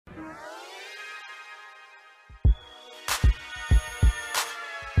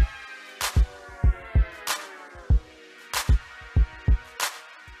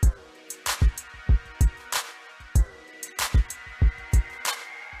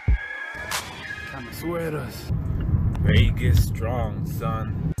Camisweras. Vegas strong,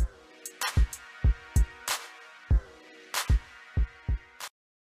 son.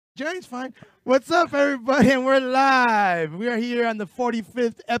 Jerry's fine. What's up, everybody? And we're live. We are here on the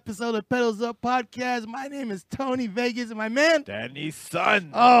 45th episode of Pedals Up Podcast. My name is Tony Vegas, and my man, Danny's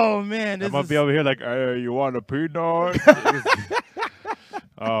son. oh man, I'm gonna be over here like, hey, you want a peanut?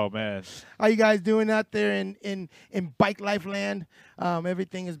 Oh man, how you guys doing out there in Bike Life land?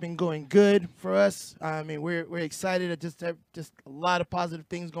 Everything has been going good for us. I mean, we're excited. Just a lot of positive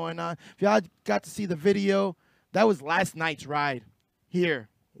things going on. If y'all got to see the video, that was last night's ride here.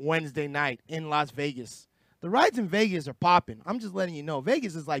 Wednesday night in Las Vegas. The rides in Vegas are popping. I'm just letting you know.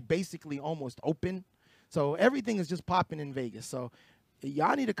 Vegas is like basically almost open. So everything is just popping in Vegas. So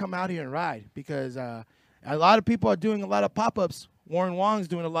y'all need to come out here and ride because a lot of people are doing a lot of pop-ups. Warren Wong's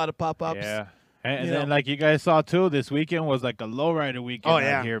doing a lot of pop-ups. yeah. And then like you guys saw too, this weekend was like a lowrider weekend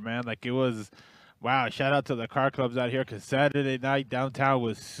out here, man. Like it was. Wow, shout out to the car clubs out here because Saturday night downtown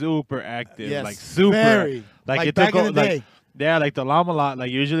was super active. Yes, like super. very. Like it back took in the day. Yeah, like the Llama Lot,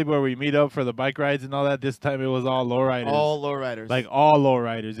 like usually where we meet up for the bike rides and all that, this time it was all lowriders. All lowriders. Like all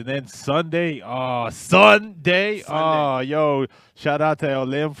lowriders. And then Sunday, oh, yo, shout out to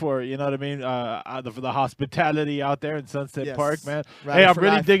Lim for, you know what I mean, for the hospitality out there in Sunset Park, man. Rider hey, I'm for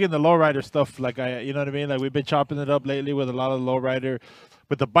really life. digging the lowrider stuff. Like, you know what I mean? Like we've been chopping it up lately with a lot of lowrider.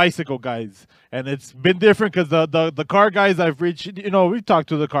 With the bicycle guys, and it's been different because the car guys I've reached, you know, we've talked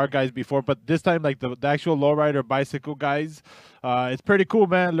to the car guys before, but this time like the actual lowrider bicycle guys, it's pretty cool,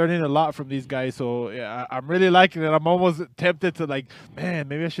 man. Learning a lot from these guys, so yeah, I'm really liking it. I'm almost tempted to like, man,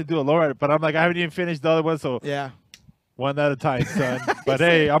 maybe I should do a lowrider, but I'm like, I haven't even finished the other one, so yeah. one at a time, son. But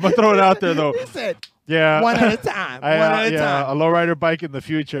hey, I'm gonna throw it out there though. He said Yeah, one at a time. One at a time. a lowrider bike in the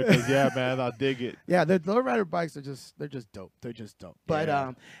future, because yeah, man, I'll dig it. Yeah, the lowrider bikes are they're just dope. They're just dope. But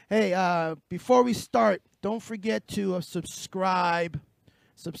Yeah. hey, before we start, don't forget to subscribe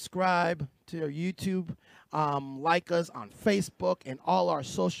to our YouTube. Like us on Facebook and all our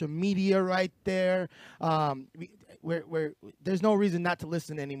social media right there. There's no reason not to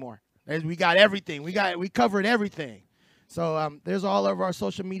listen anymore. We got everything. We covered everything. So there's all of our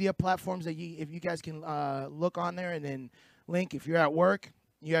social media platforms that if you guys can look on there and then link. If you're at work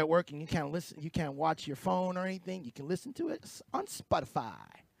and you can't listen, you can't watch your phone or anything, you can listen to it on Spotify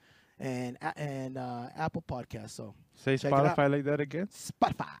and Apple Podcasts. So Say check it out. Spotify like that again.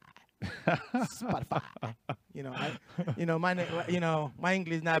 Spotify. Spotify. My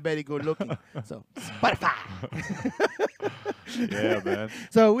English is not very good looking. So Spotify. Yeah, man.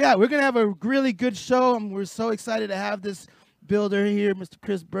 So yeah, we're gonna have a really good show, and we're so excited to have this builder here, Mr.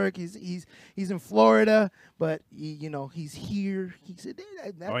 Chris Burke. He's in Florida, but he's here. He said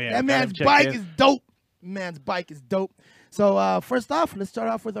that man's bike is dope. Man's bike is dope. So first off, let's start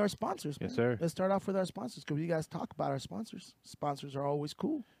off with our sponsors. Yes, man. sir. Let's start off with our sponsors because you guys talk about our sponsors. Sponsors are always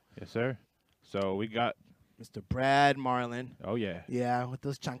cool. Yes, sir. So we got. Mr. Brad Marlin. Oh yeah. Yeah, with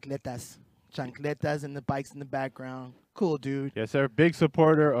those chancletas and the bikes in the background. Cool dude. Yes, sir. Big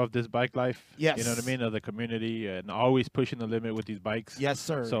supporter of this bike life. Yes. You know what I mean? Of the community and always pushing the limit with these bikes. Yes,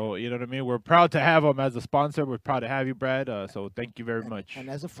 sir. So, you know what I mean? We're proud to have him as a sponsor. We're proud to have you, Brad. So thank you very much. And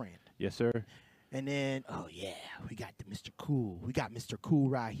as a friend. Yes, sir. And then, oh yeah, we got the Mr. Cool. We got Mr. Cool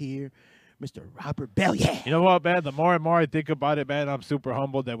right here. Mr. Robert Bell, yeah. You know what, man? The more and more I think about it, man, I'm super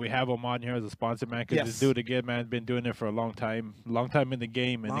humbled that we have him on here as a sponsor, man. Because this dude, again, man, been doing it for a long time in the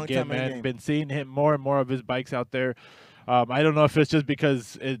game. And again, man, been seeing him more and more of his bikes out there. I don't know if it's just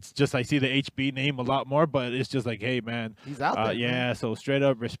because it's just I see the HB name a lot more, but it's just like, hey, man. He's out there. Yeah, man. So straight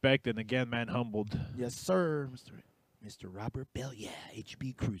up respect. And again, man, humbled. Yes, sir, Mr. Robert Bell, yeah,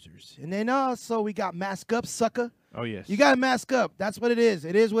 HB Cruisers. And then also we got Mask Up, sucker. Oh, yes. You got to mask up. That's what it is.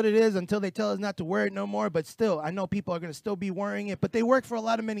 It is what it is until they tell us not to wear it no more. But still, I know people are going to still be wearing it. But they work for a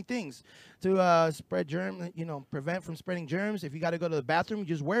lot of many things to spread germs, prevent from spreading germs. If you got to go to the bathroom, you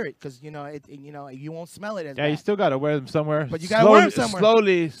just wear it because, you won't smell it as bad. Yeah, you still got to wear them somewhere. But you got to wear them somewhere.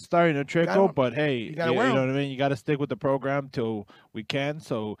 Slowly starting to trickle, but hey, you gotta wear know them. what I mean? You got to stick with the program till we can.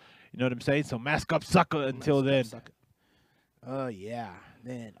 So, you know what I'm saying? So mask up, sucker, until then. Oh, yeah.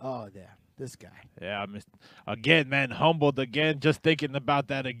 Then, this guy. Yeah, again, man, humbled again. Just thinking about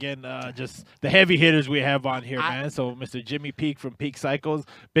that again. Just the heavy hitters we have on here, man. So Mr. Jimmy Peak from Peak Cycles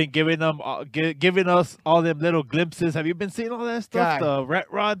been giving us all them little glimpses. Have you been seeing all that stuff? The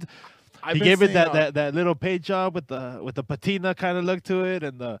rat rod. He gave it that little paint job with the patina kind of look to it,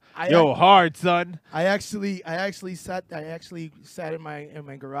 and hard, son. I actually sat in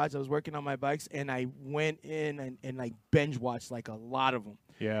my garage. I was working on my bikes, and I went in and like binge watched like a lot of them.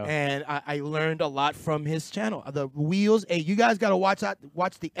 Yeah. And I learned a lot from his channel. The wheels. Hey, you guys got to watch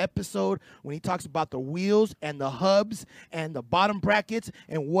the episode when he talks about the wheels and the hubs and the bottom brackets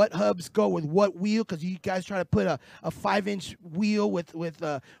and what hubs go with what wheel. Because you guys try to put a 5-inch wheel with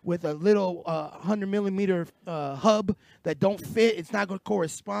a little 100-millimeter hub that don't fit. It's not going to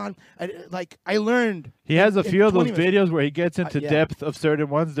correspond. I learned. He has a few of those 20 minutes. videos where he gets into Yeah. depth of certain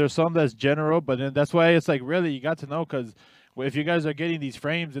ones. There's some that's general, but then that's why it's like, really, you got to know, because if you guys are getting these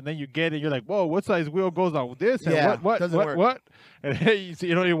frames and then you get it, you're like, whoa, what size wheel goes on with this? And Yeah, what, doesn't work. what? And hey,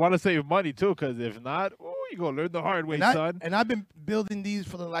 you want to save money too, because if not, you going to learn the hard way, son. And I've been building these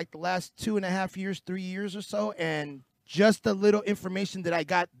for the last 2.5 years, 3 years or so, and just a little information that I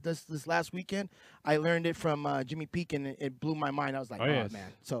got this last weekend, I learned it from Jimmy Peak, and it blew my mind. I was like, yes. man,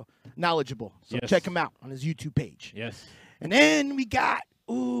 so knowledgeable. So Yes. check him out on his YouTube page. Yes. And then we got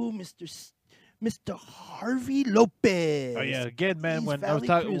Mr. Harvey Lopez. Oh yeah, again, man. East When I was Valley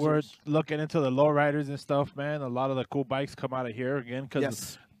talking, we're Cruisers. looking into the lowriders and stuff, man. A lot of the cool bikes come out of here again because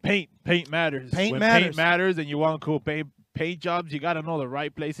Yes. paint matters. Paint when matters. paint matters, and you want cool paint jobs, you got to know the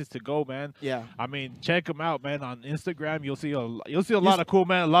right places to go, man. Yeah. I mean, check them out, man. On Instagram, you'll see a lot of cool,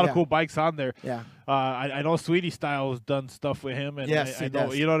 man. A lot Yeah. of cool bikes on there. Yeah. I know Sweetie Style's done stuff with him, and Yes, I he know,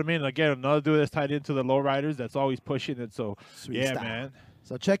 does. you know what I mean. Again, another dude that's tied into the lowriders that's always pushing it. So Sweet yeah, style. man.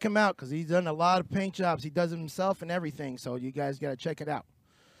 So check him out because he's done a lot of paint jobs. He does it himself and everything. So you guys got to check it out.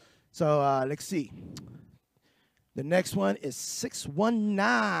 So let's see. The next one is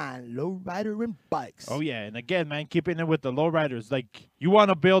 619 Lowrider and Bikes. Oh yeah, and again, man, keeping it with the lowriders. Like, you want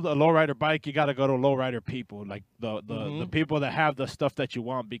to build a lowrider bike, you got to go to lowrider people, like the people that have the stuff that you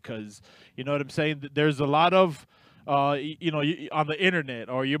want, because you know what I'm saying. There's a lot of on the internet,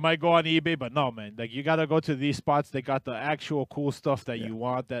 or you might go on eBay, but no, man, like, you got to go to these spots. They got the actual cool stuff that you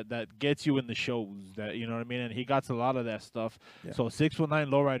want, that gets you in the shows, that, you know what I mean. And he got a lot of that stuff. Yeah. So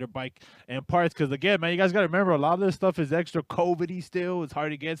 619 lowrider bike and parts, because again, man, you guys got to remember, a lot of this stuff is extra COVID-y still. It's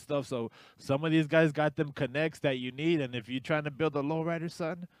hard to get stuff. So some of these guys got them connects that you need, and if you're trying to build a lowrider,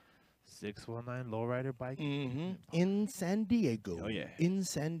 son, 619 lowrider bike. In San Diego. Oh, yeah. In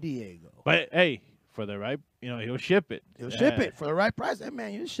San Diego. But hey, for the right, he'll ship it. He'll ship it for the right price. Hey,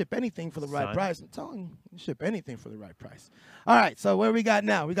 man, you ship anything for the right Son. price. I'm telling you, you ship anything for the right price. All right, so what we got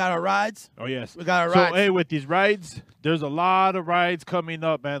now? We got our rides. Oh, yes. We got our So, rides. hey, with these rides, there's a lot of rides coming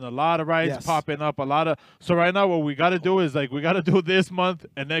up, man. A lot of rides Yes. popping up. So right now, what we got to do is, we got to do this month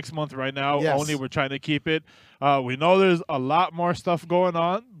and next month right now. Yes. Only we're trying to keep it. We know there's a lot more stuff going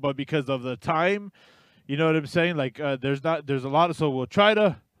on, but because of the time, you know what I'm saying? There's a lot of, so we'll try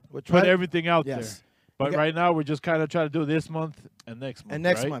to We'll put to- everything out Yes. there. But right now, we're just kind of trying to do this month and next month. And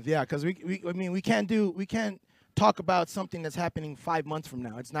next right? month, yeah, because we can't talk about something that's happening 5 months from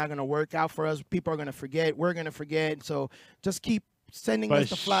now. It's not going to work out for us. People are going to forget. We're going to forget. So just keep sending But us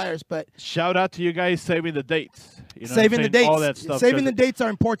the flyers. But Shout out to you guys saving the dates. You know what I'm saving the saying? dates, All that stuff. saving the 'cause dates are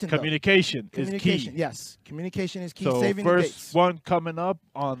important. though. communication is Communication, key. yes, communication is key. So Saving the first dates. one coming up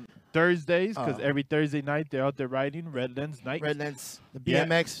on Thursdays, because Oh. every Thursday night they're out there riding Redlands night. Redlands, the Yeah.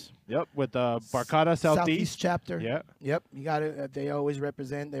 BMX Yep, with Barcata Southeast. chapter. Yeah. Yep, you got it. They always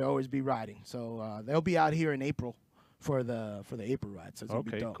represent. They always be riding. So they'll be out here in April for the April ride. So it's gonna be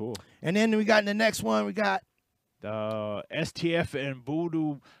Okay, dope. cool. And then we got in the next one. We got The STF and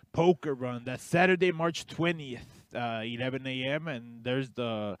Voodoo Poker Run. That's Saturday, March 20th, 11 a.m. And there's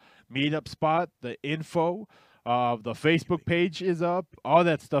the meetup spot, the info. The Facebook page is up. All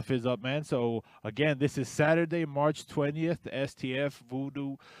that stuff is up, man. So, again, this is Saturday, March 20th, the STF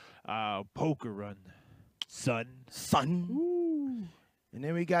Voodoo Poker Run. Son. Sun. And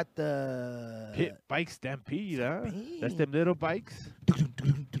then we got the Pit Bike Stampede, huh? That's Stampede. them little bikes.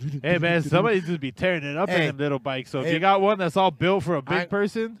 Hey, man, somebody just be tearing it up Hey. in them little bikes. So if Hey. you got one that's all built for a big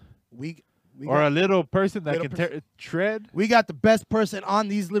person we or got, a little person that little can person. tread. we got the best person on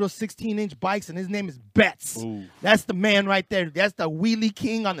these little 16-inch bikes, and his name is Betts. Ooh. That's the man right there. That's the wheelie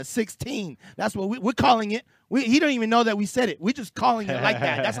king on the 16. That's what we're calling it. He don't even know that we said it. We're just calling it like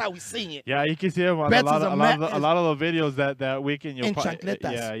that. That's how we sing it. Yeah, you can see him on Betts a lot is of a a lot of the videos that weekend. In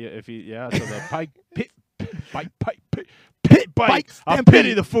chancletas. Yeah. So the pit Pit bike. bike I stampede.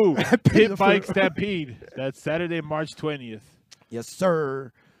 pity the fool. Pity Pit the bike fool. stampede. That's Saturday, March 20th. Yes,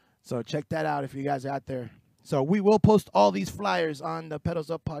 sir. So check that out if you guys are out there. So we will post all these flyers on the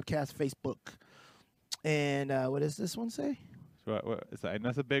Pedals Up Podcast Facebook. And what does this one say? What, and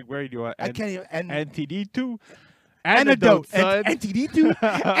that's a big word. You want I can't even. NTD2? Antidote. son. NTD2?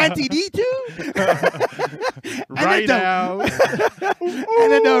 NTD2? Right now.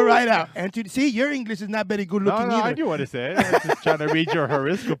 Antidote right out. See, your English is not very good looking No, I either. knew what it said. I was just trying to read your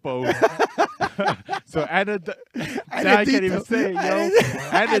horoscope. So antidote. I can't even say it, yo.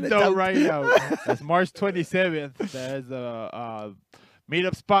 Antidote right now. That's March 27th. There's a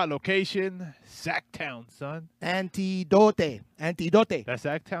meetup spot location, Sacktown, son. Antidote. That's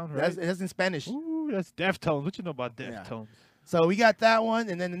Sacktown, right? That's in Spanish. Ooh, that's Deftones. What you know about Yeah. Deftones? So we got that one,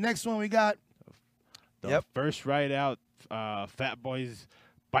 and then the next one we got. The first ride out, Fat Boys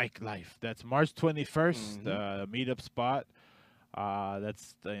Bike Life. That's March 21st, meetup spot.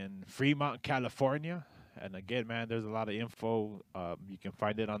 That's in Fremont, California. And again, man, there's a lot of info. You can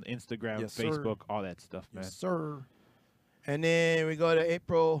find it on Instagram, Yes, sir. Facebook, all that stuff, man. Yes, sir. And then we go to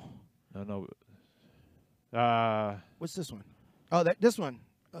April. No. What's this one? Oh, this one.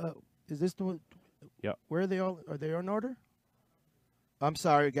 Is this the one? Yep. Where are they all? Are they in order? I'm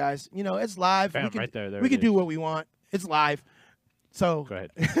sorry, guys. You know, it's live. Bam, we can, right there. we it can do is. what we want. It's live. So Go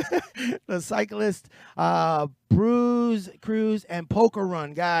ahead. the cyclist, Bruise Cruise and Poker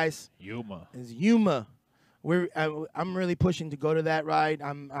Run, guys. Yuma. Is Yuma. I'm really pushing to go to that ride.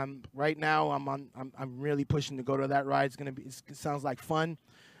 I'm right now. I'm really pushing to go to that ride. It sounds like fun.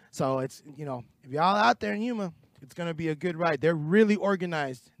 So it's, you know, if y'all out there in Yuma, it's gonna be a good ride. They're really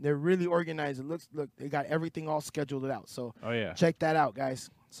organized. Look, they got everything all scheduled out. So Oh, yeah. check that out,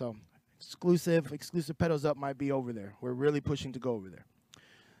 guys. So exclusive Pedals Up might be over there. We're really pushing to go over there.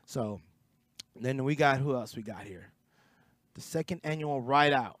 So then we got, who else we got here? The second annual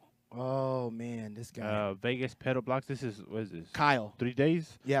Ride Out. Oh man, this guy. Vegas Pedal Blocks. What is this? Kyle. 3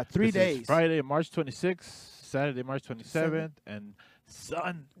 days? Yeah, 3 This is days. Friday, March 26th, Saturday, March 27th, and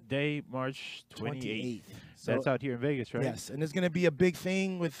Sunday, March 28th. So, That's out here in Vegas, right? yes, and it's gonna be a big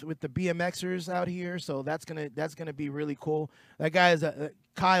thing with the BMXers out here. So that's gonna be really cool. That guy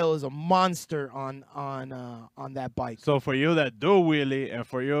Kyle is a monster on that bike. So for you that do wheelie, and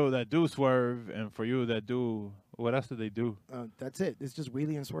for you that do swerve, and for you that do, what else do they do? That's it. It's just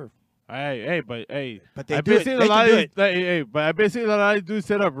wheelie and swerve. But they I've do been it. seeing They a lot can of do these, but I've been seeing a lot of dudes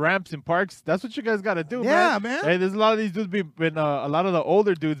set up ramps in parks. That's what you guys gotta do, Yeah, man. man. Hey, there's a lot of these dudes been a lot of the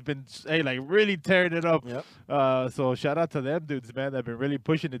older dudes been like really tearing it up. Yep. So shout out to them dudes, man. That've been really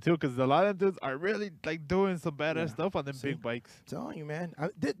pushing it too, because a lot of them dudes are really like doing some badass Yeah. stuff on them See? big bikes. I'm telling you, man.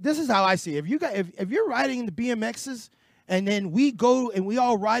 This is how I see it. If you're riding the BMXs, and then we go and we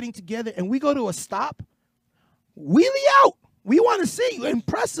all riding together, and we go to a stop, wheelie out. We want to see you.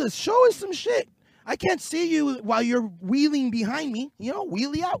 Impress us. Show us some shit. I can't see you while you're wheeling behind me. You know,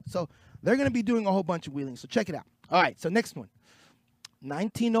 wheelie out. So they're going to be doing a whole bunch of wheeling. So check it out. All right. So next one.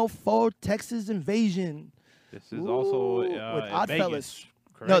 1904 Texas Invasion. This is also Ooh, with in Oddfellas. Vegas,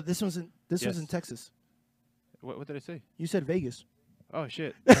 correct? No, this was in Yes. Texas. What did I say? You said Vegas. Oh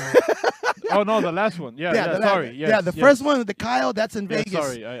shit. Oh no, the last one. Yeah, the sorry. Yes, the yes. first one with the Kyle, that's in Yeah, Vegas.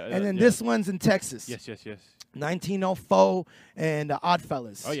 sorry. And then yeah. this one's in Texas. Yes. 1904 and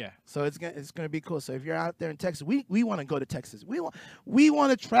Oddfellas. Oh, yeah. So it's gonna be cool. So if you're out there in Texas, we want to go to Texas. We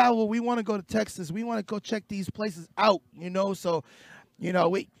want to travel. We want to go to Texas. We want to go check these places out. You know, so you know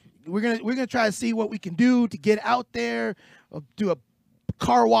we're gonna try to see what we can do to get out there, do a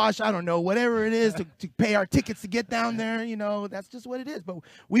car wash. I don't know, whatever it is to pay our tickets to get down there. You know, that's just what it is. But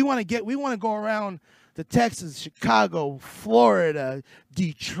we want to go around to Texas, Chicago, Florida,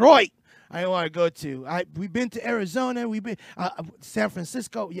 Detroit. I want to go to. We've been to Arizona. We've been San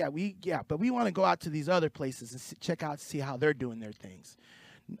Francisco. But we want to go out to these other places and check out, see how they're doing their things.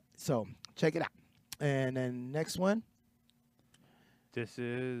 So check it out. And then next one This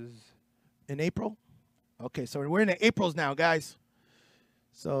is in April. Okay, so we're in the Aprils now, guys.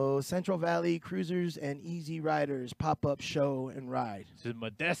 So Central Valley Cruisers and Easy Riders pop-up show and ride.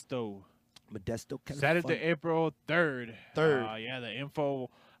 Modesto. Modesto, California. Saturday, April 3rd. 3rd. Yeah, the info.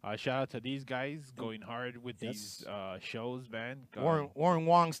 Shout out to these guys going hard with Yes. these shows, man. Warren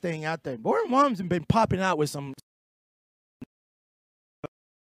Wong staying out there. Warren Wong's been popping out with some.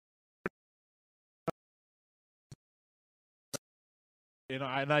 You know,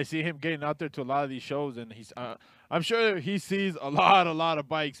 and I see him getting out there to a lot of these shows, and I'm sure he sees a lot of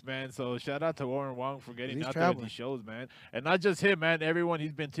bikes, man. So shout out to Warren Wong for getting He's out there traveling. with these shows, man. And not just him, man. Everyone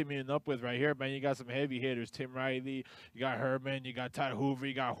he's been teaming up with right here, man. You got some heavy hitters: Tim Riley, you got Herman, you got Todd Hoover,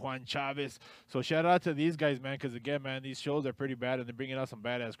 you got Juan Chavez. So shout out to these guys, man, because again, man, these shows are pretty bad, and they're bringing out some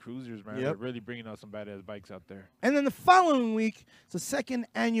badass cruisers, man. Yep. They're really bringing out some badass bikes out there. And then the following week, it's the second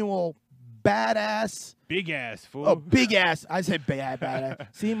annual badass. Big ass fool. Oh, big ass. I said badass.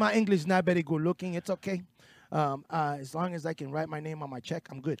 See, my English is not very good looking. It's okay. As long as I can write my name on my check,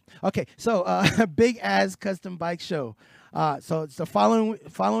 I'm good. Okay, so big ass custom bike show. So it's the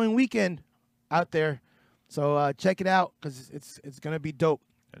following weekend out there. So check it out because it's gonna be dope.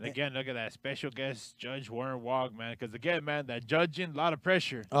 And again, look at that special guest Judge Warren Wog, man. Because again, man, that judging, a lot of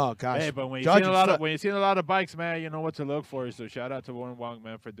pressure. Oh gosh. Hey, but when Judging you've seen a lot of bikes, man, you know what to look for. So shout out to Warren Wog,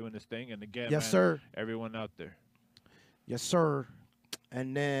 man, for doing this thing. And again, Yes, man, sir. everyone out there. Yes, sir.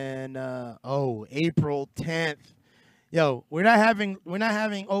 And then April 10th. Yo, we're not having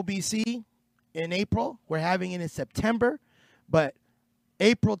OBC in April. We're having it in September, but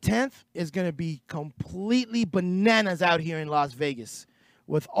April 10th is going to be completely bananas out here in Las Vegas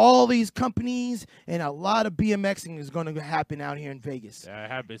with all these companies, and a lot of BMXing is going to happen out here in Vegas. Yeah, I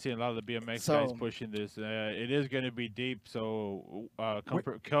have been seeing a lot of the BMX So- guys pushing this. It is going to be deep, so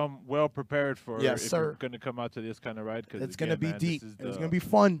come well prepared for Yes, if sir. you're going to come out to this kind of ride. Cause It's going to again, be man, deep. this is It's the- going to be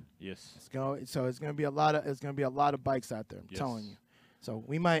fun. Yes. It's going to be a lot of bikes out there. I'm Yes. telling you. So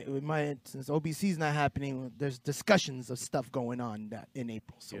we might since OBC's not happening, there's discussions of stuff going on that in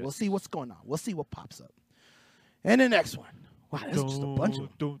April. So we'll Yes. see what's going on. We'll see what pops up. And the next one. Wow, that's just a bunch of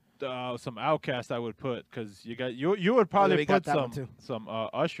them. Some Outcast I would put because you would probably we got put that one too. some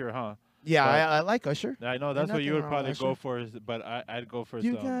Usher, huh? Yeah, but- I like Usher. I know that's what you nothing would wrong probably with go Usher. for, but I'd go for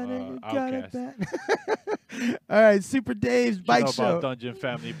You some got it Outcast. back. All right, Super Dave's You bike know show. about Dungeon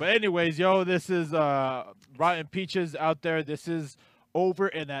Family. But anyways, yo, this is Rotten Peaches out there. This is over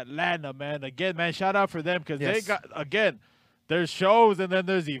in Atlanta, man. Again, man, shout out for them because they Yes. got there's shows and then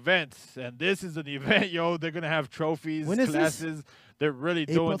there's events, and this is an event, yo. They're gonna have trophies, When is this? classes. They're really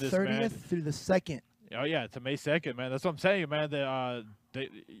April doing this, 30th man. through the 2nd. Oh yeah, to May 2nd, man. That's what I'm saying, man.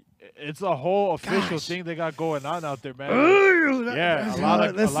 It's a whole official Gosh. thing they got going on out there, man. Ooh, Yeah, that's a lot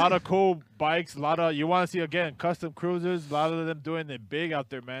hard. Let's of cool bikes. A lot of you want to see again custom cruisers. A lot of them doing it big out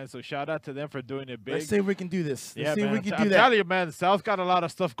there, man. So shout out to them for doing it big. Let's see if we can do this. Let's Yeah, see man. if we can I'm do that. telling you, man. The South's got a lot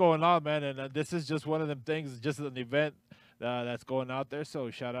of stuff going on, man, and this is just one of them things. Just an event that's going out there. So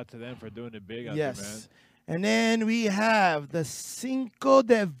shout out to them for doing it big out there, man. Yes. And then we have the Cinco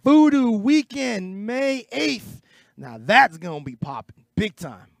de Voodoo weekend, May 8th. Now that's going to be popping big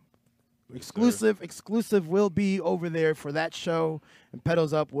time. Exclusive will be over there for that show, and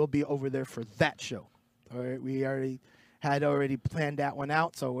Pedals Up will be over there for that show. All right, we already planned that one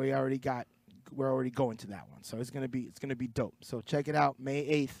out, so we're already going to that one. So it's gonna be dope. So check it out, May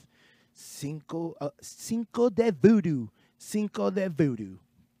 8th, Cinco de Voodoo.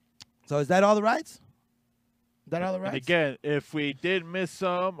 So is that all the rides? Is that all the rides? And again, if we did miss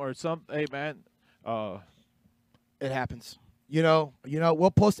some or some, hey man, It happens. You know,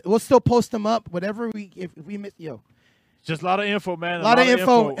 we'll still post them up. Whatever if we miss, just a lot of info, man. a lot of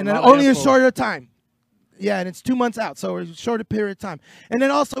info, and then only a shorter time. Yeah, and it's 2 months out, so it's a shorter period of time. And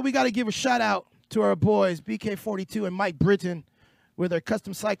then also we got to give a shout out to our boys BK42 and Mike Britton with their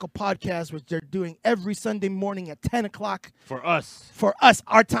Custom Cycle podcast, which they're doing every Sunday morning at 10 o'clock for us.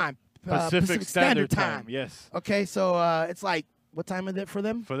 our time, Pacific Standard Time. Yes. Okay, so it's like, what time is it for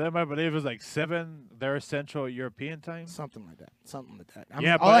them? For them, I believe it was like 7 their Central European time. Something like that.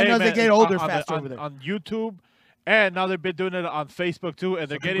 Yeah, all I know is they get older on faster over there. on YouTube, and now they've been doing it on Facebook too, and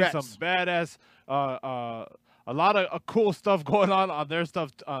they're getting some congrats. badass, a lot of cool stuff going on their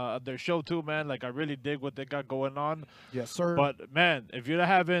stuff, their show too, man. Like I really dig what they got going on. Yes, sir. But man, if you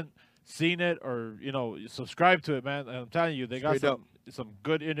haven't seen it or subscribe to it, man, I'm telling you, they got Straight up. some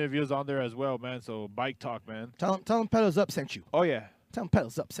good interviews on there as well, man. So bike talk, man. Tell them Pedals Up sent you. Oh yeah. Tell them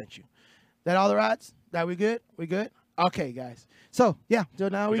Pedals Up sent you. That all the rides? That we good? We good? Okay, guys. So, yeah. So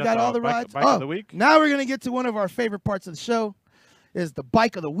now we got all the rides. Bike of the week. Now we're going to get to one of our favorite parts of the show is the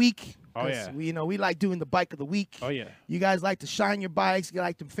bike of the week. Oh, 'Cause yeah. we like doing the bike of the week. Oh yeah. You guys like to shine your bikes. You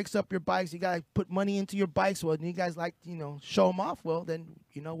like to fix up your bikes. You got to put money into your bikes. Well, you guys like, show them off. Well, then,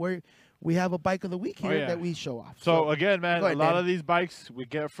 we have a bike of the week here yeah. that we show off. So again, man, go ahead, a lot Danny. of these bikes we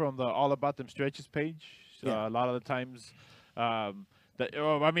get from the All About Them Stretches page. Yeah. A lot of the times,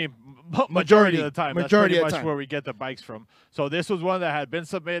 majority of the time, that's Majority pretty of much the time. where we get the bikes from. So this was one that had been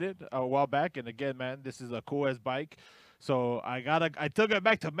submitted a while back, and again, man, this is a cool ass bike. So I took it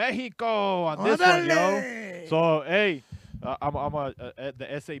back to Mexico on this one, yo. Órale. So hey. I'm at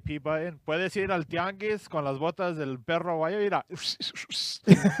the SAP button. Puedes ir al tianguis con las botas del perro guayo. Mira.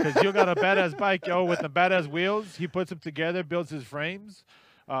 Because you got a badass bike, yo, with the badass wheels. He puts them together, builds his frames.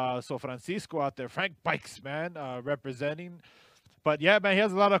 So Francisco out there, Frank Bikes, man, representing. But yeah, man, he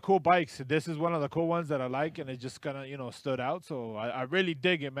has a lot of cool bikes. This is one of the cool ones that I like, and it just kind of, stood out. So I really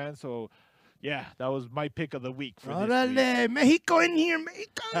dig it, man. So yeah, that was my pick of the week for this week. Órale, Mexico in here,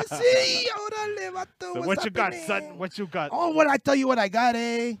 Mexico. Sí, órale, vato. So what's what you got, happening? son? What you got? Oh, what I tell you what I got,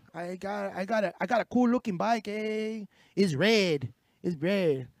 eh? I got a cool looking bike, eh? It's red. It's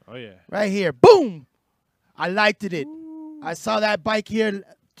red. Oh yeah. Right here. Boom. I liked it. I saw that bike here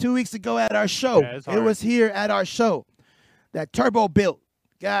 2 weeks ago at our show. Yeah, it's it hard. was here at our show. That turbo built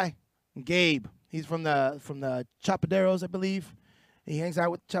guy, Gabe. He's from the Chapaderos, I believe. He hangs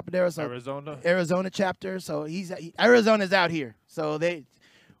out with Chapaderos, so Arizona chapter. So Arizona's out here. So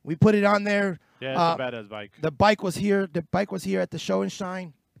we put it on there. Yeah, it's a badass bike. The bike was here. The bike was here at the Show and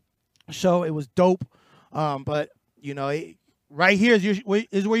Shine show. It was dope. But you know, right here is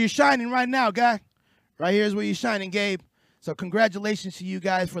where you're shining right now, guy. Right here is where you're shining, Gabe. So congratulations to you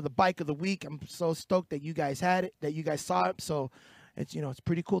guys for the bike of the week. I'm so stoked that you guys had it, that you guys saw it. So it's it's a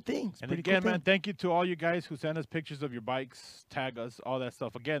pretty cool thing. And again, man, thank you to all you guys who sent us pictures of your bikes, tag us, all that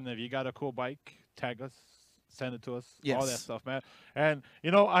stuff. Again, if you got a cool bike, tag us, send it to us, all that stuff, man. And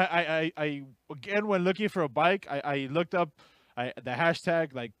I again, when looking for a bike, I looked up the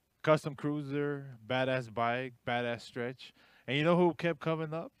hashtag like custom cruiser, badass bike, badass stretch, and you know who kept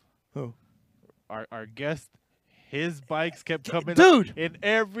coming up? Who? Our guest. His bikes kept coming Dude. up in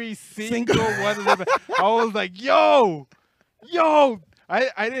every single one of them. I was like, yo,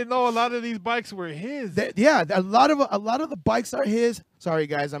 I didn't know a lot of these bikes were his. Yeah, a lot of the bikes are his. Sorry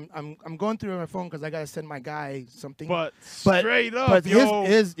guys, I'm going through my phone because I gotta send my guy something. But straight up, but yo,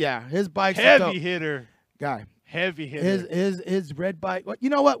 his bike's heavy hitter guy. Heavy hitter. His red bike. Well, you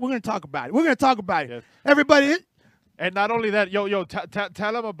know what? We're gonna talk about it. We're gonna talk about it. Yes. Everybody. And not only that, yo,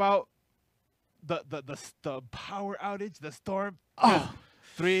 tell him about the power outage, the storm. Oh.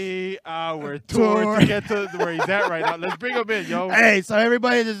 3-hour tour to get to where he's at right now. Let's bring him in, yo. Hey, so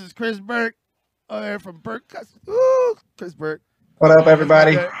everybody, this is Chris Burke from Burke. Ooh, Chris Burke. What up,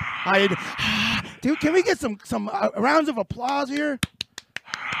 everybody? How you Dude, can we get some rounds of applause here?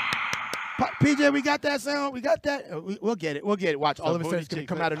 PJ, we got that sound? We got that? We'll get it. We'll get it. Watch. All of a sudden, it's going to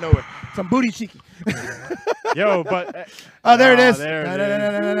come out of nowhere. Some booty cheeky. Yo, but... oh, there it is. There it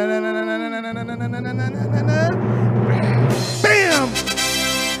is. Bam!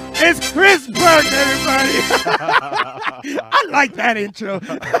 It's Chris Burke, everybody. I like that intro.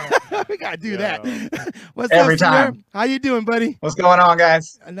 We got to do that. What's Every up, time. Sir? How you doing, buddy? What's going on,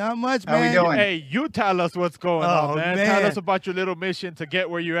 guys? Not much, How man. we doing? Hey, you tell us what's going on, man. Tell us about your little mission to get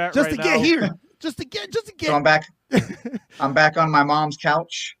where you're at just right to now. get here. Just to get. So I'm back. I'm back on my mom's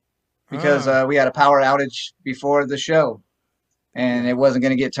couch because we had a power outage before the show, and it wasn't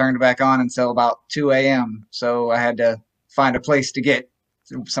going to get turned back on until about 2 a.m. So I had to find a place to get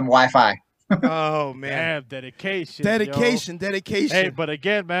some Wi-Fi. Oh man, Damn, dedication. Dedication. Hey, but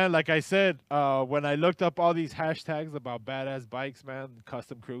again, man, like I said, when I looked up all these hashtags about badass bikes, man,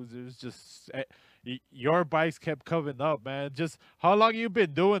 custom cruisers, just your bikes kept coming up, man. Just how long you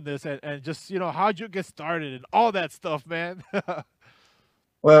been doing this, and just how'd you get started and all that stuff, man.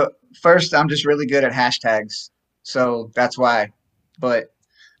 Well, first, I'm just really good at hashtags, so that's why. But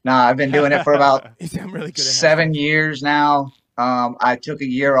nah, I've been doing it for about I'm really good at 7 years now. I took a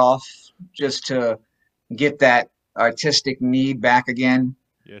year off just to get that artistic need back again.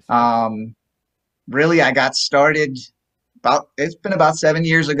 Yes. Really, I got started it's been about 7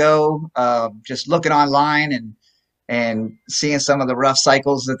 years ago, just looking online and seeing some of the rough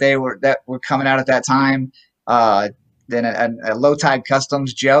cycles that were coming out at that time. Then a Low Tide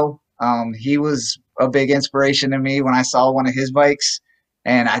Customs, Joe, he was a big inspiration to me when I saw one of his bikes,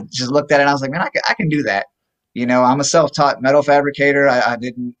 and I just looked at it and I was like, man, I can do that. I'm a self-taught metal fabricator. I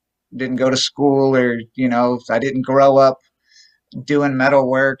didn't go to school, or I didn't grow up doing metal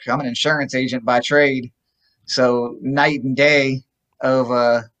work. I'm an insurance agent by trade, so night and day of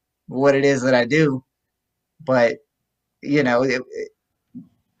what it is that I do. But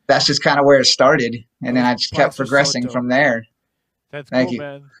that's just kind of where it started, and then I just kept progressing from there. That's Thank cool, you.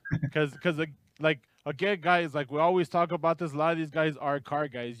 man. Because like again, guys, like we always talk about this. A lot of these guys are car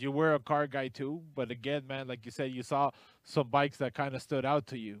guys. You were a car guy too, but again, man, like you said, you saw some bikes that kind of stood out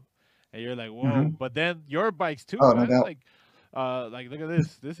to you, and you're like, whoa. Mm-hmm. But then your bikes too, Oh, man. no doubt. Like look at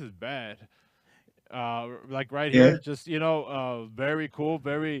this. This is bad. Like right Yeah. here, just very cool.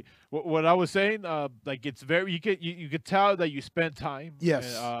 Very what I was saying. Like it's very you could tell that you spent time.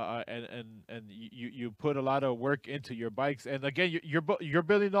 Yes. And you put a lot of work into your bikes. And again, you're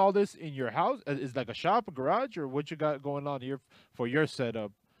building all this in your house. Is like a shop, a garage, or what you got going on here for your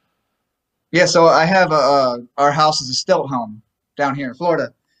setup? Yeah, so I have our house is a stilt home down here in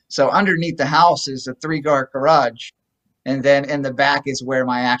Florida. So underneath the house is a 3-car garage, and then in the back is where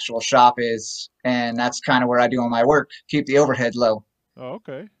my actual shop is, and that's kind of where I do all my work, keep the overhead low. Oh,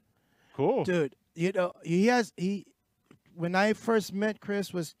 okay, cool, dude. When I first met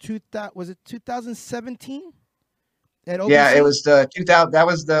Chris was it 2017? At OBC? Yeah, it was the 2000. That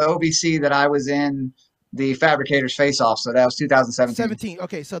was the OBC that I was in, the Fabricators Face Off. So that was 2017. 17.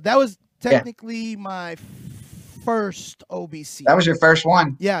 Okay, so that was technically my first OBC. That was your first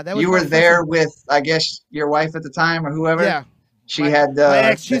one. Yeah, that was you my were first there one. with, I guess, your wife at the time or whoever. Yeah, She My- had my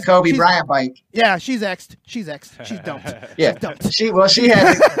ex, the she's- Kobe she's- Bryant bike. Yeah, she's exed. She's exed. She's dumped. Yeah, She's dumped. she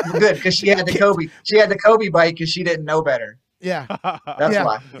had good because she had the Kobe. She had the Kobe bike because she didn't know better. Yeah. That's yeah.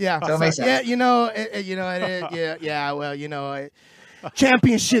 why. Yeah. So it makes sense. Yeah, yeah. Well,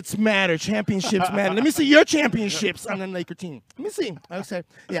 championships matter. Championships matter. Let me see your championships on the Laker team. Let me see. Okay.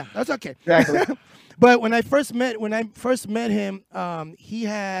 Yeah, that's okay. Exactly. But when I first met him, he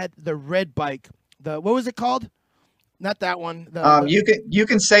had the red bike. What was it called? Not that one. You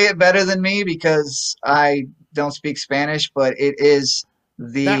can say it better than me because I don't speak Spanish, but it is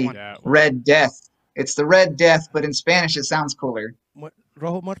That the one. Yeah. Red Death. It's the Red Death, but in Spanish it sounds cooler.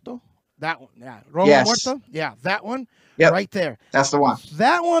 Rojo Muerto? That one. Yeah. Rojo Yes. Muerto? Yeah, that one. Yep. Right there. That's the one.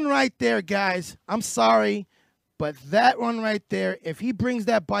 That one right there, guys. I'm sorry, but that one right there, if he brings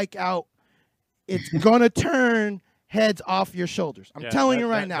that bike out, it's going to turn heads off your shoulders. I'm Yeah, telling that- you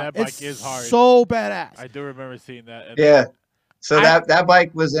right that- now. that bike It's is hard. so badass. I do remember seeing that. And Yeah. So I- that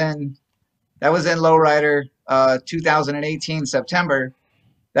bike was in Lowrider 2018 September.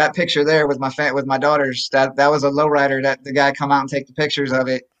 That picture there with my daughters, that was a Lowrider that the guy come out and take the pictures of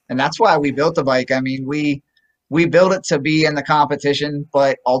it. And that's why we built the bike. I mean, we built it to be in the competition,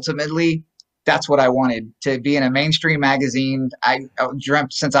 but ultimately that's what I wanted, to be in a mainstream magazine. I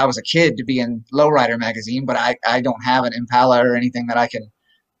dreamt since I was a kid to be in Lowrider magazine, but I don't have an Impala or anything that I can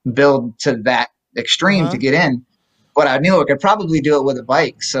build to that extreme Uh-huh. to get in. But I knew I could probably do it with a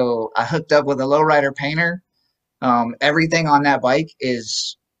bike. So I hooked up with a Lowrider painter. Everything on that bike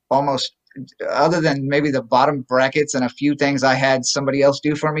is almost, other than maybe the bottom brackets and a few things I had somebody else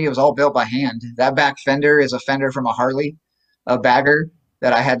do for me, it was all built by hand. That back fender is a fender from a Harley, a bagger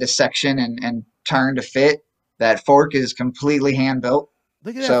that I had to section and turn to fit. That fork is completely hand built.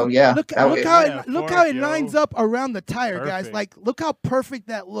 Look at that. So, yeah, Look that how was- it, Yeah, look fork, how it yo. lines up around the tire, guys. Perfect. Like, look how perfect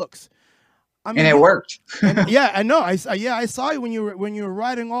that looks. I And it you- worked. And, yeah, I know. I saw you when you were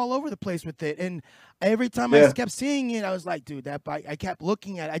riding all over the place with it, and every time I Yeah. kept seeing it, I was like, dude, that bike. I kept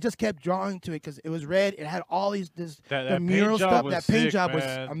looking at it. I just kept drawing to it because it was red. It had all the that mural paint job stuff. was That paint sick, job was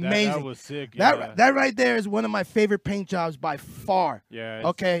man. amazing. That was sick. Yeah. That right there is one of my favorite paint jobs by far. Yeah. it's-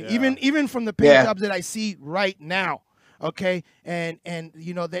 Okay, yeah. even from the paint Yeah. jobs that I see right now. Okay, and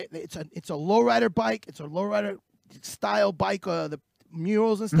you know it's a lowrider bike. It's a lowrider style bike. The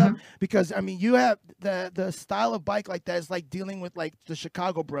murals and stuff, because I mean you have the style of bike like that is like dealing with like the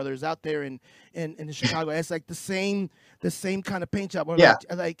Chicago brothers out there in the Chicago. It's like the same kind of paint job, or Yeah.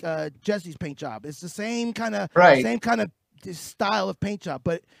 like Jesse's paint job. It's the same kind of Right. style of paint job.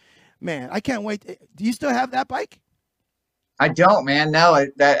 But man, I can't wait. Do you still have that bike? I don't, man. No,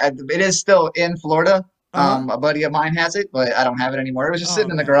 it is still in Florida. Uh-huh. A buddy of mine has it, but I don't have it anymore. It was just Oh,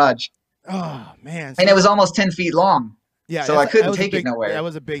 sitting in the man. garage, Oh man, and it was almost 10 feet long. yeah. so I that couldn't was a take it big- nowhere. That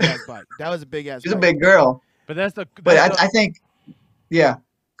was a big ass bike. That was a big ass. She's a bike. big girl, But that's the. but that's I think, yeah.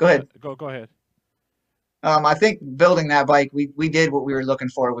 Go ahead. Go ahead. I think building that bike, we did what we were looking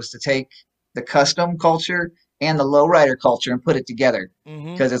for, was to take the custom culture and the lowrider culture and put it together,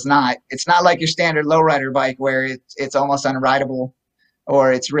 Mhm. because it's not like your standard lowrider bike where it's almost unrideable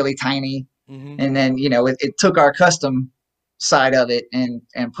or it's really tiny. Mhm. And then it took our custom side of it and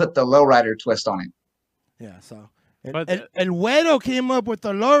put the lowrider twist on it. Yeah. So. And, But, and Güero came up with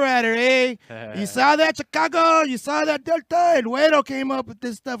the lowrider, eh? You saw that, Chicago? You saw that, Delta? And Güero came up with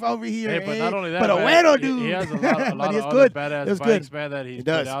this stuff over here, Hey, but eh? not only that, but a man, Güero he dude. has a lot But of he's other good. badass It was bikes, good. man, that he's He put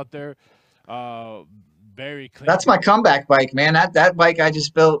does. out there. Very clean. That's my comeback bike, man. That bike I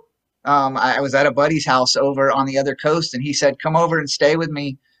just built. I was at a buddy's house over on the other coast, and he said, "Come over and stay with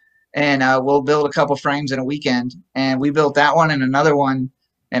me, and we'll build a couple frames in a weekend." And we built that one and another one,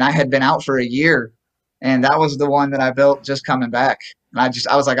 and I had been out for a year, and that was the one that I built just coming back. And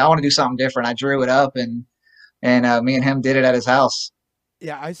I was like, I want to do something different. I drew it up, and me and him did it at his house.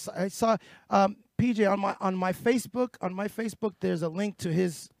 Yeah, I saw PJ on my Facebook. There's a link to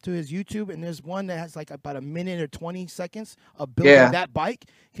his YouTube, and there's one that has like about a minute or 20 seconds of building Yeah. that bike.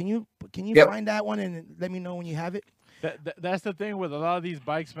 Can you Yep. find that one and let me know when you have it? That's the thing with a lot of these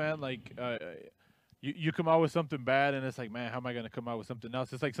bikes, man. Like, you come out with something bad, and it's like, man, how am I gonna come out with something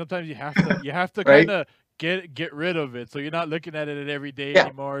else? It's like sometimes you have to Right. kind of get rid of it, so you're not looking at it every day Yeah.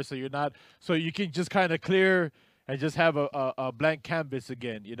 anymore. So you can just kind of clear and just have a blank canvas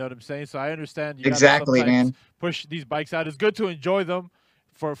again. You know what I'm saying? So I understand. You gotta Exactly, sometimes man. push these bikes out. It's good to enjoy them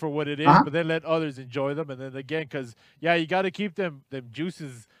for what it is, Uh-huh. but then let others enjoy them. And then again, because you got to keep them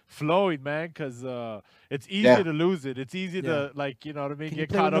juices flowing, man, because it's easy Yeah. to lose it. It's easy Yeah. to, like, you know what I mean, Can you get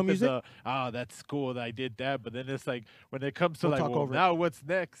play caught with no up in music? the that's cool that I did that, but then it's like when it comes to We'll like, talk well, over it. now what's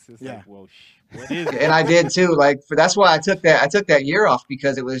next? It's Yeah. like, well, what is it? And I did too. Like, that's why I took that year off,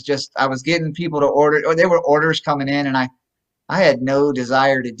 because it was just, I was getting people to order, or they were orders coming in, and I I had no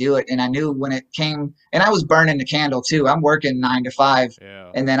desire to do it. And I knew when it came, and I was burning the candle too. I'm working 9 to 5,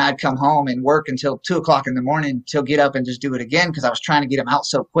 Yeah. and then I'd come home and work until 2 o'clock in the morning till get up and just do it again because I was trying to get them out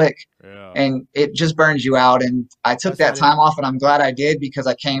so quick. Yeah. And it just burns you out. And I took that time off, and I'm glad I did because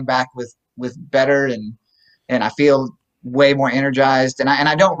I came back with better, and I feel way more energized. And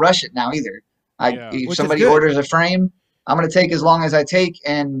I don't rush it now either. If somebody orders a frame, I'm going to take as long as I take,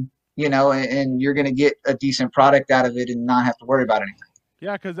 and and you're going to get a decent product out of it and not have to worry about anything.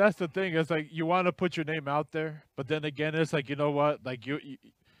 Yeah, because that's the thing. It's like you want to put your name out there, but then again, it's like, you know what? Like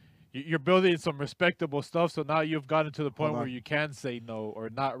you're building some respectable stuff, so now you've gotten to the point where you can say no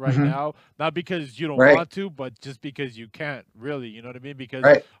or not right now, not because you don't want to, but just because you can't really. You know what I mean? Because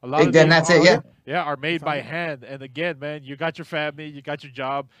a lot of these are made by hand. And again, man, you got your family, you got your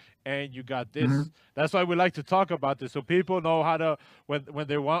job, and you got this. That's why we like to talk about this, so people know how to, when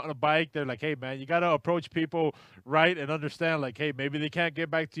they want a bike, they're like, hey man, you got to approach people right and understand, like, hey, maybe they can't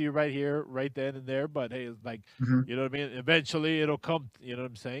get back to you right here, right then and there, but hey, it's like, you know what I mean, eventually it'll come. You know what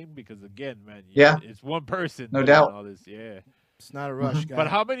I'm saying? Because again, man, it's one person, no doubt. All this, it's not a rush, guy. But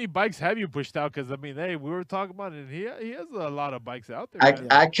how many bikes have you pushed out? Because I mean, hey, we were talking about it, and he has a lot of bikes out there.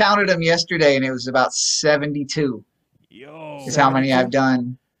 I counted them yesterday, and it was about 72. Yo, is how many I've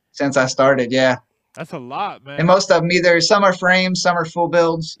done since I started. Yeah, that's a lot, man. And most of them, either some are frames, some are full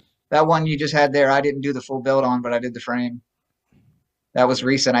builds. That one you just had there, I didn't do the full build on, but I did the frame. That was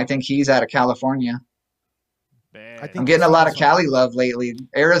recent. I think he's out of California. I'm getting a lot of Cali love lately.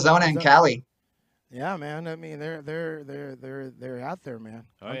 Arizona and Cali. Yeah, man. I mean, they're out there, man.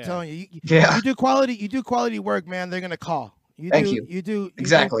 I'm telling you, you do quality work, man. They're gonna call. Thank you. You do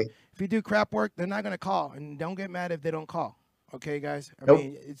exactly. If you do crap work, they're not gonna call, and don't get mad if they don't call. Okay, guys. I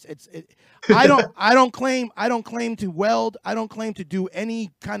mean, I don't claim to weld. I don't claim to do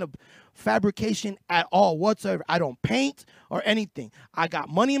any kind of fabrication at all whatsoever. I don't paint or anything. I got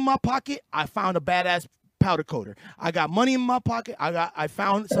money in my pocket. I found a badass powder coater. I got money in my pocket. I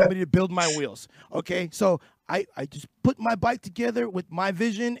found somebody to build my wheels. Okay, so I just put my bike together with my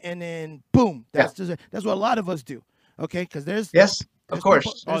vision, and then boom. That's what a lot of us do. Okay, because there's Of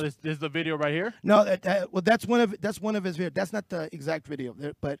course. This is the video right here. No, well, that's one of his videos. That's not the exact video,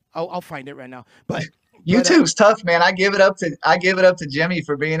 but I'll find it right now. But YouTube's tough, man. I give it up to Jimmy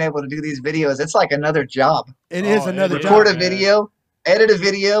for being able to do these videos. It's like another job. It is another job. Record a video, edit a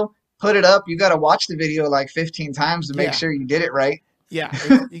video, put it up. You got to watch the video like 15 times to make sure you did it right. Yeah,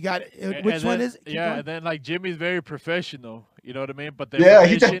 you got it. Which one is it? And then like Jimmy's very professional. You know what I mean? But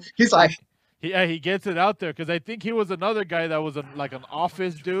he's like. He gets it out there because I think he was another guy that was like an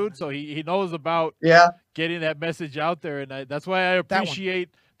office dude, so he knows about getting that message out there, and that's why I appreciate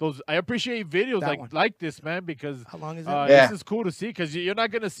those. I appreciate videos like this, man, because how long is it? This is cool to see because you're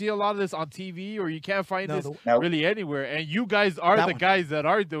not gonna see a lot of this on TV, or you can't find this really anywhere, and you guys are the guys that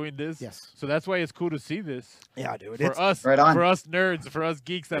are doing this. Yes. So that's why it's cool to see this. Yeah, dude. For us nerds, for us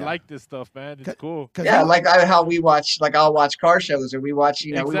geeks that like this stuff, man, it's cool. Yeah, like how we watch, like I'll watch car shows, or we watch,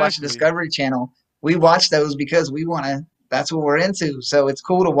 we watch the Discovery Channel. We watch those because we want to. That's what we're into. So it's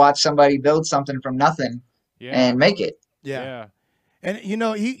cool to watch somebody build something from nothing and make it. Yeah. And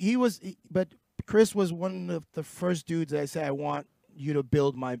but Chris was one of the first dudes that I said, I want you to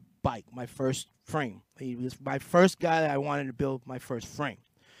build my bike, my first frame. He was my first guy that I wanted to build my first frame.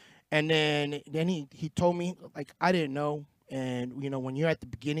 And then he told me, like, I didn't know. And, when you're at the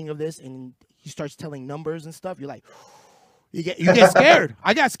beginning of this and he starts telling numbers and stuff, you're like, you get scared.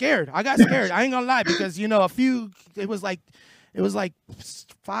 I got scared. I ain't gonna lie, because, it was like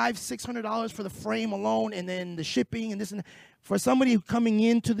 $500-600 for the frame alone, and then the shipping and this and that. For somebody coming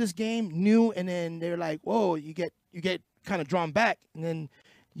into this game new, and then they're like, whoa, you get kind of drawn back, and then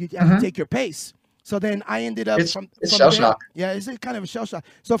you have to take your pace. So then I ended up it's shell shock. Yeah, it's kind of a shell shock.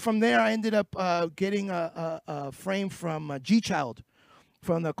 So from there, I ended up getting a frame from G-Child,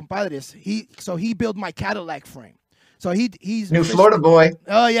 from the compadres. He built my Cadillac frame. So he's New Florida boy.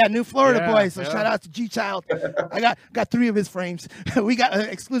 Oh yeah, New Florida boy. So shout out to G-Child. I got 3 of his frames. We got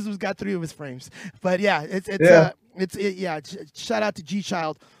exclusives. Got 3 of his frames. But yeah, shout out to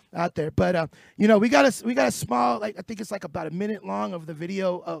G-Child out there. But we got a small, like, I think it's like about a minute long of the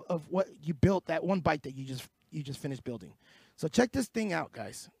video of what you built, that one bike that you just finished building. So check this thing out,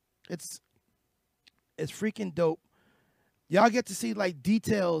 guys. It's freaking dope. Y'all get to see like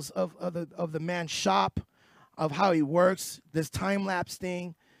details of the man's shop, of how he works, this time-lapse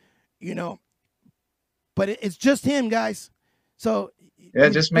thing, but it's just him, guys. So yeah,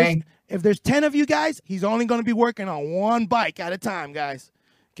 just me. If there's 10 of you guys, he's only going to be working on one bike at a time, guys.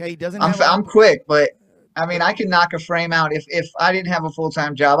 Okay, he doesn't. I'm quick, but I mean, I can knock a frame out. If I didn't have a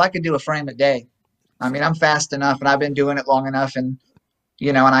full-time job, I could do a frame a day. I mean, I'm fast enough, and I've been doing it long enough, and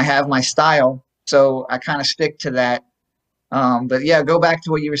and I have my style, so I kind of stick to that. But yeah, go back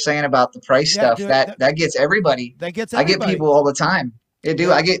to what you were saying about the price Yeah, stuff. dude, That gets everybody. that gets I get everybody. people all the time. I do.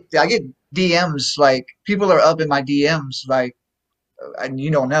 Yeah. I get DMs, like people are up in my DMs, like, and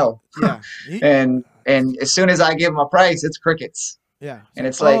you don't know. Yeah. And as soon as I give them a price, it's crickets. Yeah. And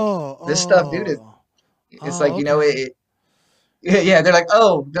it's like, oh, this stuff, dude, it's oh, like, okay. yeah, they're like,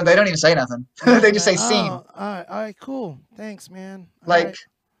 oh, no, they don't even say nothing. They just say scene. Oh, all right, cool. Thanks, man. All Like, right.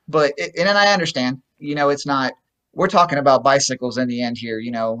 but and then I understand, it's not. We're talking about bicycles in the end here.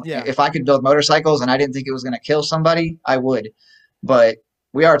 Yeah. If I could build motorcycles and I didn't think it was going to kill somebody, I would. But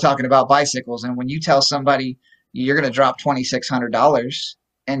we are talking about bicycles, and when you tell somebody you're going to drop $2,600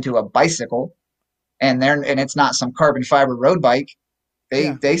 into a bicycle, and it's not some carbon fiber road bike,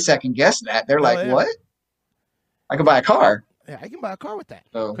 they second guess that. They're like, yeah. what? I could buy a car. Yeah, I can buy a car with that.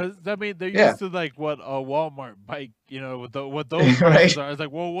 So Because I mean, they're Yeah. used to like what a Walmart bike, what those Right. prices are. It's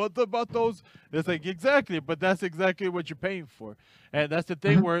like, well, what about those? It's like exactly, but that's exactly what you're paying for, and that's the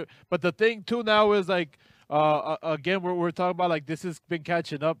thing Mhm. But the thing too now is like, again, we're talking about like this has been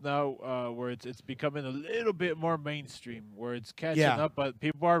catching up now, where it's becoming a little bit more mainstream, where it's catching Yeah. up, but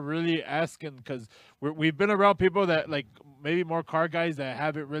people are really asking because we've been around people that like maybe more car guys that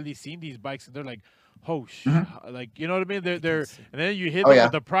haven't really seen these bikes, and they're like, oh, like, you know what I mean? They're and then you hit Oh, them yeah.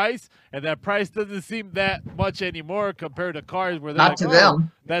 with the price, and that price doesn't seem that much anymore compared to cars where they're Not like, to oh,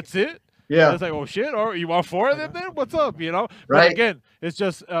 them. that's it. Yeah. And it's like, oh shit, or you want 4 of them then? What's up? But Right. again, it's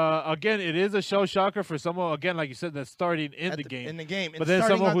just again, it is a show shocker for someone, again, like you said, that's starting in the game. In the game. But It's then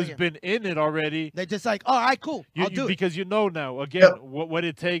starting someone on the who's game. been in it already, They're just like, all right, cool. I'll do it. because you know now, again, Yep. what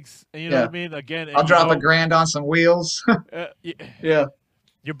it takes, and you know Yeah. what I mean? Again, and I'll you drop know, $1,000 on some wheels. Yeah.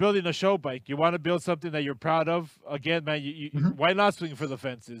 you're building a show bike. You want to build something that you're proud of. Again, man, Mhm. why not swing for the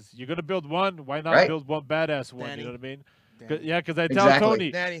fences? You're gonna build one. Why not Right. build one badass one? Danny. You know what I mean? Danny. Yeah, because I tell Exactly.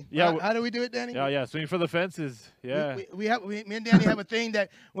 Tony, Danny, Yeah, how do we do it, Danny? yeah, swing for the fences. Yeah, Me and Danny have a thing that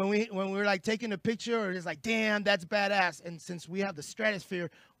when we're like taking a picture or it's like, damn, that's badass. And since we have the stratosphere,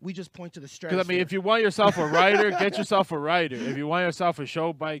 we just point to the stratosphere. because I mean, if you want yourself a rider, get yourself a rider. If you want yourself a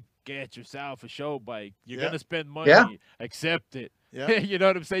show bike, get yourself a show bike. You're Yeah. gonna spend money. Yeah. Accept it. Yeah. You know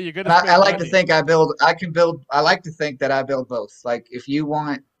what I'm saying? You're gonna. And Spend I like to money. think I like to think that I build both. Like if you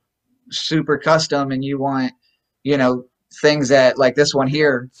want super custom and you want, things that like this one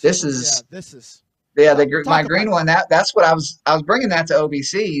here, this is Talk my about green it. one. That's what I was bringing that to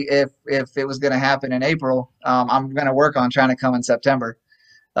OBC if it was going to happen in April. I'm going to work on trying to come in September.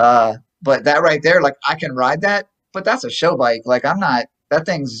 But that right there, like I can ride that, but that's a show bike. Like I'm not. That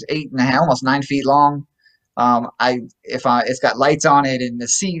thing's 8.5, almost 9 feet long. It's got lights on it and the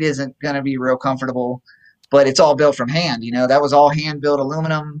seat isn't going to be real comfortable, but it's all built from hand. That was all hand built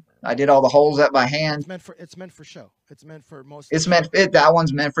aluminum. I did all the holes up by hand. It's meant for show. It's meant for most. That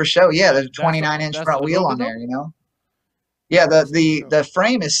one's meant for show. Yeah, there's a That's 29-inch that's front wheel on aluminum? there. Yeah, the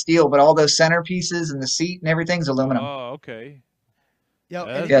frame is steel, but all those centerpieces and the seat and everything's aluminum. Oh, okay. Yo,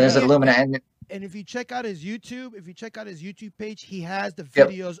 Yeah, and Yeah, there's if- aluminum. And And if you check out his YouTube page, he has the Yep.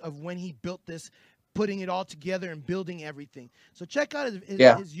 videos of when he built this, putting it all together and building everything. So check out his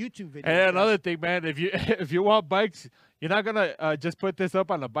Yeah. YouTube video. And another thing, man, if you if you want bikes, you're not gonna just put this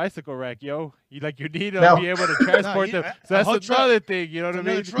up on a bicycle rack, yo. You need to No. be able to transport them. So a that's whole truck. another thing, you know what I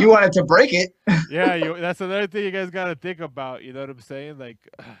Another mean? truck. you wanted to break it. Yeah, that's another thing you guys gotta think about. You know what I'm saying? Like,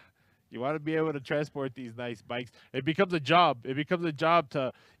 you want to be able to transport these nice bikes. It becomes a job. It becomes a job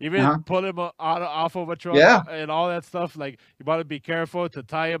to even Uh-huh. pull them off of a truck Yeah. and all that stuff. Like, you want to be careful to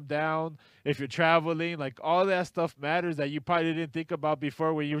tie them down if you're traveling. Like, all that stuff matters that you probably didn't think about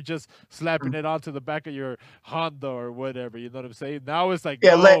before when you were just slapping it onto the back of your Honda or whatever. You know what I'm saying? Now it's like,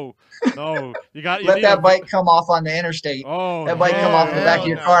 Yeah, no, you Let need that bike come off on the interstate. Oh, That bike come off the back of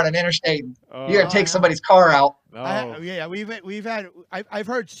your no. car on an interstate. Oh, You're gonna take somebody's car out. no. I've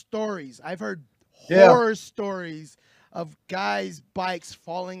heard stories. I've heard Yeah. horror stories of guys' bikes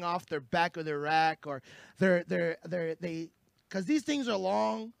falling off their back of their rack, or because these things are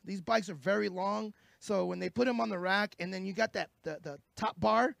long. These bikes are very long. So when they put them on the rack, and then you got the top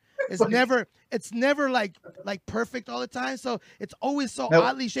bar. It's never like perfect all the time. So it's always so Nope.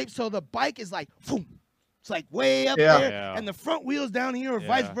 oddly shaped. So the bike is like, boom. It's like way up Yeah. there, Yeah. and the front wheel's down here, or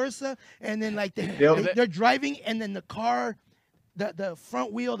vice Yeah. versa. And then like Yep. they're driving, and then the car, the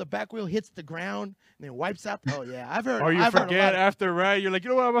front wheel, the back wheel hits the ground, and then wipes out. Oh yeah, I've heard. Or you I've heard a forget lot of- after a ride, you're like,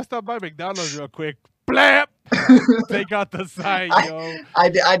 you know what? I'm gonna stop by McDonald's real quick. Blap! Take out the sign, yo.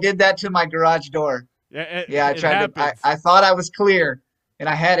 I did that to my garage door. Yeah, Yeah, I it tried to. happens. I thought I was clear, and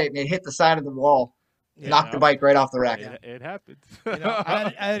I had it, and it hit the side of the wall. knocked the bike right off the rack. It happens. You know, Yep.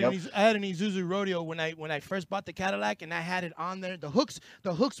 I had an Isuzu Rodeo when I first bought the Cadillac, and I had it on there. The hooks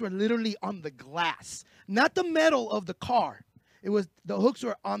were literally on the glass, not the metal of the car. It was the hooks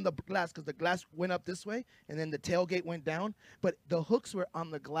were on the glass because the glass went up this way, and then the tailgate went down. But the hooks were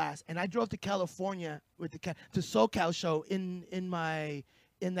on the glass, and I drove to California with to SoCal show in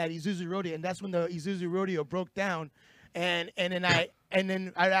that Isuzu Rodeo, and that's when the Isuzu Rodeo broke down, and then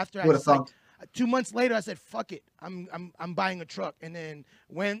after I Would have was like, thunk. 2 months later, I said, "Fuck it, I'm buying a truck." And then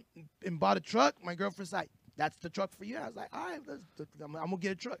went and bought a truck. My girlfriend's like, "That's the truck for you." I was like, "All right, I'm gonna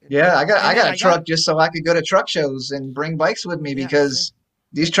get a truck." Yeah, I And got then a truck just so I could go to truck shows and bring bikes with me Yeah, because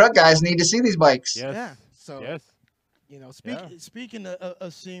these truck guys need to see these bikes. Yes. Yeah. So Yes. you know, Yeah. speaking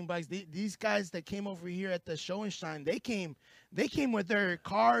of seeing bikes, these guys that came over here at the show and shine, they came with their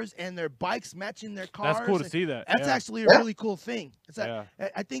cars and their bikes matching their cars. That's cool to and see that. That's yeah. actually a Yeah. really cool thing. It's Yeah.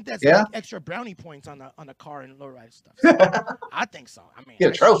 I think that's Yeah. like extra brownie points on a car and lowrider stuff. So I think so. I mean,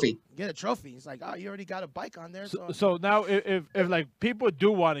 Get a trophy. Get a trophy. It's like, oh, you already got a bike on there. So now, if like people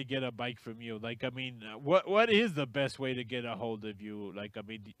do want to get a bike from you, like I mean, what is the best way to get a hold of you? Like I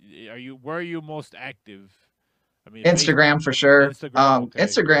mean, where are you most active? I mean, Instagram for sure. Instagram, okay.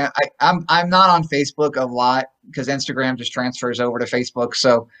 Instagram. I'm not on Facebook a lot because Instagram just transfers over to Facebook.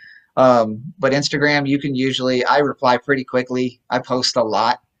 So, but Instagram, you can usually I reply pretty quickly. I post a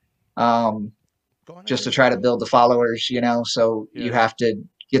lot, Go on just to ahead. try to build the followers. So you Yeah. have to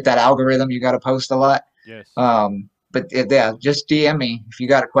get that algorithm. You got to post a lot. Yes. But yeah, just DM me if you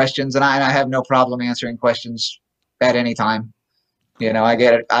got questions, and I have no problem answering questions at any time. I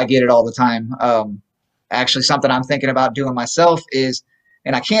get it all the time. Actually, something I'm thinking about doing myself is,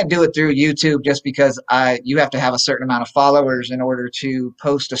 and I can't do it through YouTube just because you have to have a certain amount of followers in order to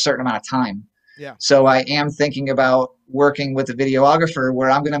post a certain amount of time. Yeah. So I am thinking about working with a videographer where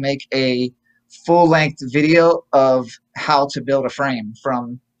I'm going to make a full-length video of how to build a frame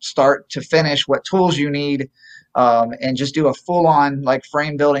from start to finish, what tools you need, and just do a full-on like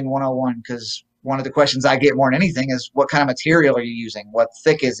frame building 101. Because one of the questions I get more than anything is, what kind of material are you using? What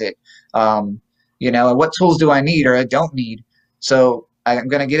thick is it? And what tools do I need or I don't need? So I'm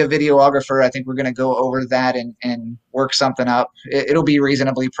going to get a videographer. I think we're going to go over that and work something up. It'll be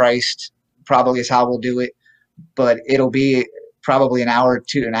reasonably priced, probably is how we'll do it, but it'll be probably an hour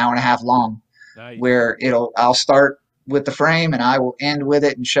to an hour and a half long, Nice. where I'll start with the frame and I will end with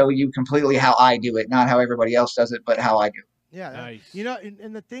it and show you completely how I do it, not how everybody else does it, but how I do it. Yeah, Nice.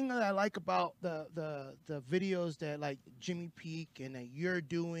 and the thing that I like about the videos that like Jimmy Peak and that you're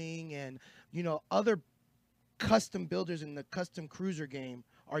doing, and other custom builders in the custom cruiser game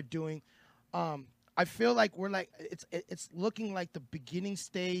are doing, I feel like we're like it's looking like the beginning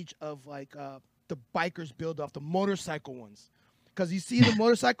stage of like the bikers build off the motorcycle ones, because you see the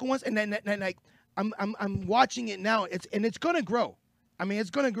motorcycle ones, and then like I'm watching it now. It's gonna grow. I mean,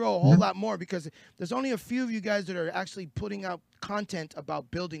 it's going to grow a whole lot more because there's only a few of you guys that are actually putting out content about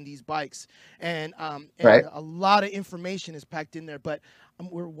building these bikes, and Right. a lot of information is packed in there. But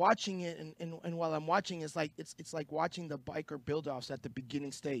we're watching it, and while I'm watching, it's like watching the biker build offs at the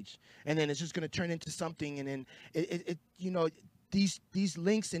beginning stage, and then it's just going to turn into something, and then it these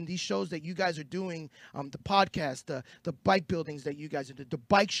links and these shows that you guys are doing, the podcast, the bike buildings that you guys are doing, the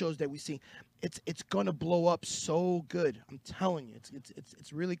bike shows that we see, it's gonna blow up so good. I'm telling you,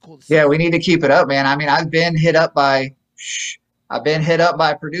 it's really cool to see. Yeah, we need to keep it up, man. I mean, I've been hit up by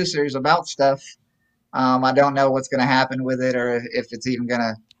producers about stuff. I don't know what's going to happen with it or if it's even going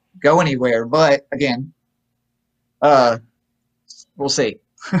to go anywhere. But again, we'll see.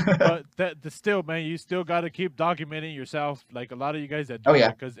 But still, man, you still got to keep documenting yourself. Like a lot of you guys that do Oh, yeah.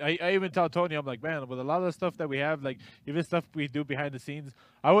 Because I even tell Tony, I'm like, man, with a lot of the stuff that we have, like even stuff we do behind the scenes,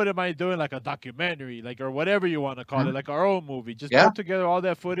 I wouldn't mind doing like a documentary, like or whatever you want to call it, like our own movie. Just Yeah. put together all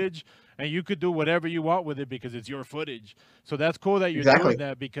that footage, and you could do whatever you want with it because it's your footage. So that's cool that you're Exactly. doing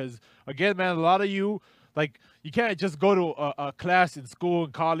that because, again, man, a lot of you. Like, you can't just go to a class in school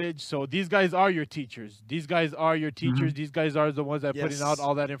and college. So these guys are your teachers. These guys are your teachers. These guys are the ones that are putting out Yes.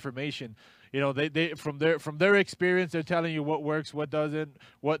 all that information. They from their experience, they're telling you what works, what doesn't,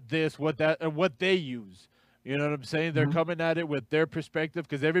 what this, what that, and what they use. You know what I'm saying? They're coming at it with their perspective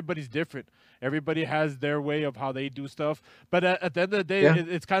because everybody's different. Everybody has their way of how they do stuff. But at the end of the day, Yeah.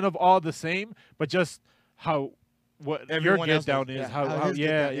 it's kind of all the same, but just what your Everyone get else down does, is yeah. how How his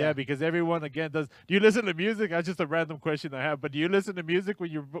get down, yeah. because everyone again does. Do you listen to music? That's just a random question I have. But do you listen to music when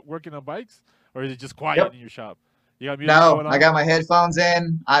you're working on bikes, or is it just quiet Yep. in your shop? You got music No, going on? I got my headphones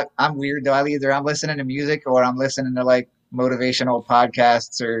in. I'm weird though. I'm listening to music or I'm listening to like motivational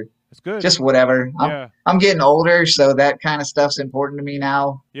podcasts or It's good. just whatever. yeah, I'm getting older, so that kind of stuff's important to me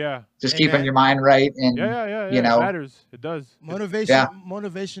now. yeah, Just Hey, keeping man. your mind right, and yeah. you It know, matters. It does. Yeah.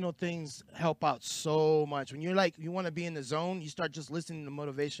 Motivational things help out so much. When you're like you want to be in the zone, you start just listening to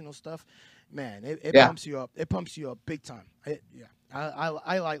motivational stuff. Man, it Yeah. pumps you up. It pumps you up big time.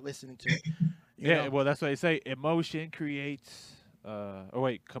 I like listening to it. You Yeah, know? well, that's what they say. Emotion creates. Or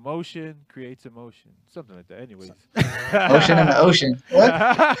wait, commotion creates emotion. Something like that. Anyways. ocean in the ocean.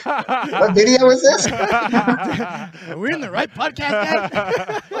 What video is this? Are we in the right podcast,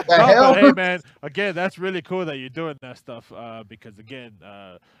 guys? What the No, hell? but hey, man, again, that's really cool that you're doing that stuff. Because again,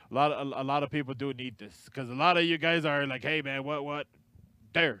 a lot of people do need this. Because a lot of you guys are like, hey, man, what?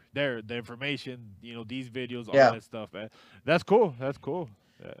 There, the information, these videos, all Yeah. that stuff, man. That's cool. That's cool.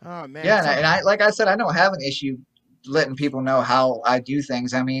 Oh man. Yeah, so- and I like I said, I don't have an issue letting people know how I do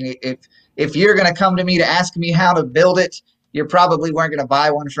things. I mean, if you're gonna come to me to ask me how to build it, you probably weren't gonna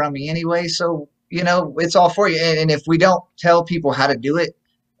buy one from me anyway. So it's all for you. And if we don't tell people how to do it,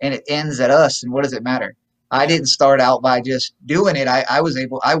 and it ends at us, then what does it matter? I didn't start out by just doing it.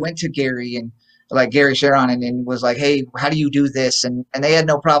 I went to Gary and like Gary Sharon and was like, hey, how do you do this? And they had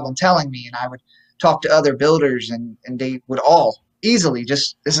no problem telling me, and I would talk to other builders, and they would all easily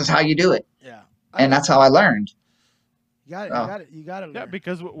just, this is how you do it. yeah. And that's how I learned. You got it. Oh. You got it. You got to learn. Yeah,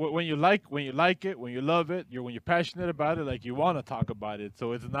 because when you like it, when you love it, when you're passionate about it, like you want to talk about it.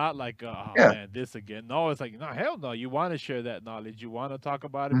 So it's not like, oh Yeah. man, this again. No, it's like, no, hell no. You want to share that knowledge. You want to talk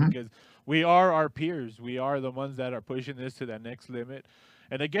about it Mhm. because we are our peers. We are the ones that are pushing this to that next limit.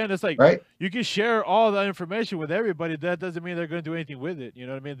 And again, it's like Right. you can share all the information with everybody. That doesn't mean they're going to do anything with it. You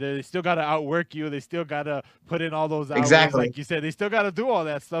know what I mean? They still got to outwork you. They still got to put in all those hours. Exactly. Like you said, they still got to do all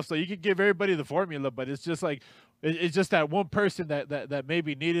that stuff. So you can give everybody the formula, but it's just like, it's just that one person that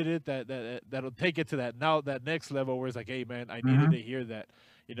maybe needed it, that'll take it to that next level where it's like, hey man, I needed to hear that.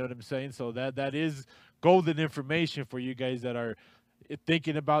 You know what I'm saying? So that is golden information for you guys that are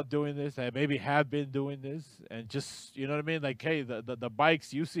thinking about doing this, that maybe have been doing this, and just, you know what I mean? Like, hey, the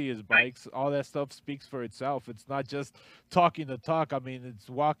bikes you see as bikes, all that stuff speaks for itself. It's not just talking the talk. I mean, it's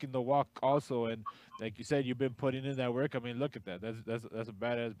walking the walk also. And like you said, you've been putting in that work. I mean, look at that. That's a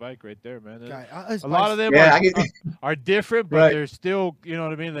badass bike right there, man. Guy, A lot of them Yeah, are different, but Right. they're still, you know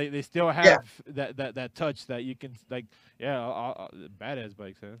what I mean? They still have that touch that you can, like, badass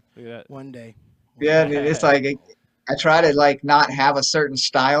bikes, man. Look at that. one day. Yeah, dude, it's like I try to like not have a certain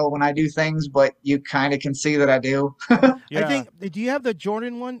style when I do things, but you kind of can see that I do. I Yeah. think. Do you have the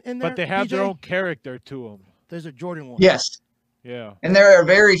Jordan one in there? But they have their PJ? own character to them. There's a Jordan one. Yes. Yeah. And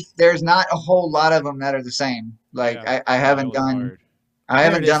there's not a whole lot of them that are the same. Like Yeah. I That haven't was done hard. I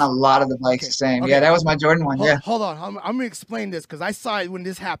haven't it done is. a lot of the bikes Okay, the same. okay. Yeah, that was my Jordan one. Yeah. Hold on. I'm gonna explain this because I saw it when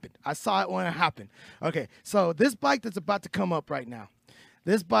this happened. I saw it when it happened. Okay, so this bike that's about to come up right now,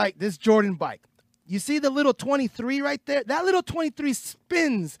 this Jordan bike. You see the little 23 right there? That little 23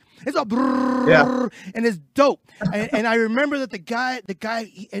 spins. It's a brrrr, and it's dope. And I remember that the guy,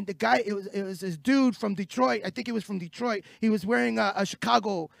 it was this dude from Detroit. I think it was from Detroit. He was wearing a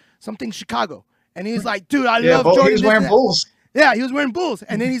Chicago, and he's like, dude, I Yeah, love Bull, Jordan. he was this wearing and that." Bulls. Yeah, he was wearing Bulls,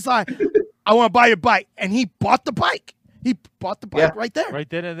 and then he's like, I want to buy your bike, and he bought the bike. He bought the bike Yeah. right there. Right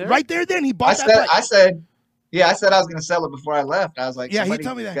then and there. Right there, then he I bought that bike. I said I was gonna sell it before I left. I was like, Yeah, he somebody,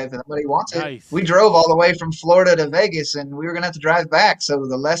 told me that. if somebody wants Nice. it. We drove all the way from Florida to Vegas, and we were gonna have to drive back. So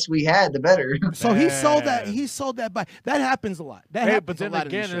the less we had, the better. So he sold that. Man. He sold that bike. That happens a lot. That Hey, happens but then a lot in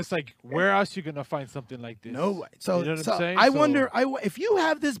again, the show. it's like, where else you gonna find something like this? No way. So, You know what so I'm saying? I So- wonder. If you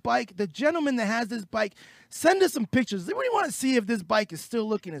have this bike, the gentleman that has this bike, send us some pictures. We want to see if this bike is still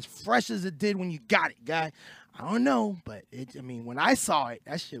looking as fresh as it did when you got it, guy. I don't know, but when I saw it,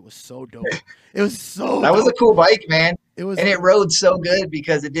 that shit was so dope. It was so. That was a dope. cool bike, man. It was. And it rode so good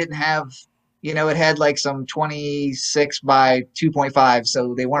because it didn't have, it had like some 26 by 2.5,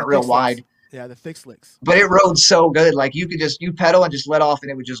 so they weren't The real thick wide. slicks. Yeah, the thick slicks. But it rode so good. Like you pedal and just let off and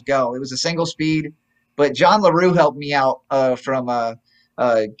it would just go. It was a single speed. But John LaRue helped me out from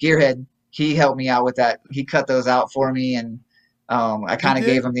Gearhead. He helped me out with that. He cut those out for me, and I kind of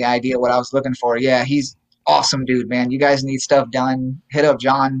did? gave him the idea what I was looking for. Yeah, he's awesome dude, man. You guys need stuff done. Hit up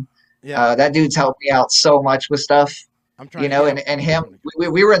John. Yeah, That dude's helped me out so much with stuff. I'm trying. And him,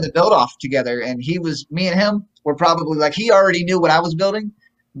 we were in the build off together, and me and him were probably like, he already knew what I was building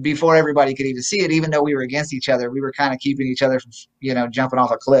before everybody could even see it. Even though we were against each other, we were kind of keeping each other from, jumping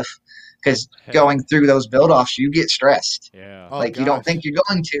off a cliff, because going through those build offs, you get stressed. Yeah. Oh, Like you don't gosh. think you're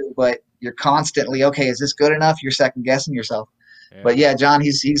going to, but you're constantly, okay, is this good enough? You're second guessing yourself. Yeah. But yeah, John,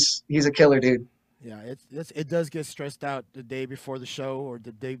 he's a killer dude. Yeah, it does get stressed out the day before the show or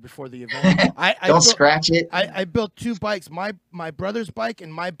the day before the event. Don't scratch it. I built 2 bikes, my brother's bike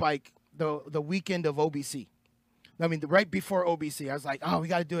and my bike, the weekend of OBC. I mean, right before OBC, I was like, oh, we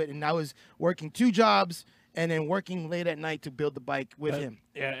got to do it. And I was working 2 jobs and then working late at night to build the bike with him.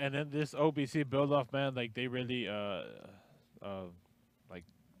 Yeah, and then this OBC build off, man, like they really like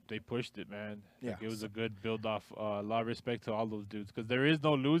they pushed it, man. Yeah. Like, it was a good build off. A lot of respect to all those dudes because there is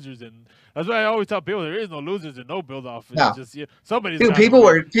no losers, and that's why I always tell people there is no losers and no build off. It's No. just somebody's Dude, gotta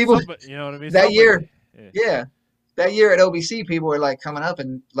win. Somebody, you know what I mean? that year. Yeah. Yeah. That year at OBC, people were like coming up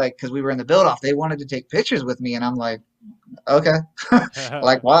and like, because we were in the build off, they wanted to take pictures with me. And I'm like, okay.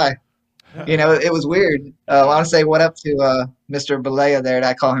 Like, why? You know, it was weird. I want to say what up to Mr. Balea there.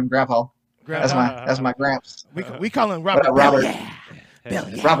 I call him Grandpa. That's my gramps. We call him What Robert. up, Robert? Yeah. Bill,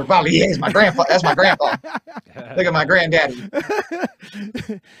 yeah. Robert Bobby. Yeah, he's my grandpa. That's my grandpa. Look at my granddaddy.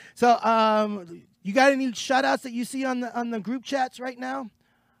 So, you got any shout outs that you see on the group chats right now?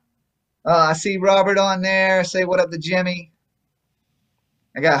 I see Robert on there. Say what up to Jimmy.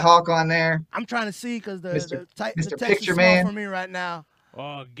 I got Hawk on there. I'm trying to see because the Mr. text Picture is small Man. for me right now.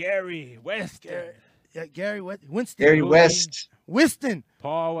 Oh, Gary West. Gary Winston. Gary West. Winston.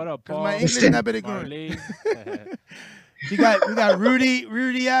 Paul, what up, 'Cause Paul? my English not better going. Marlene. We got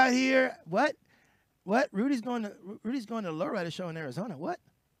Rudy out here. What? Rudy's going to Lowrider show in Arizona. What?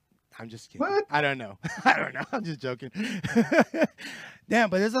 I'm just kidding. What? I don't know. I'm just joking. Damn,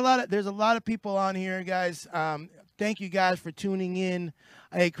 but there's a lot of people on here, guys. Thank you guys for tuning in.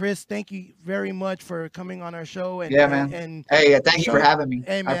 Hey, Chris, thank you very much for coming on our show. And, Yeah, man. And Hey, thank you for having me.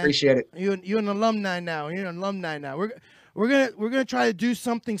 Hey, man. I appreciate it. You're an alumni now. We're gonna try to do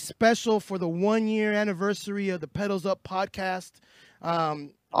something special for the 1-year anniversary of the Pedals Up podcast.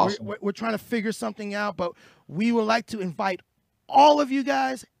 Awesome. We're trying to figure something out, but we would like to invite all of you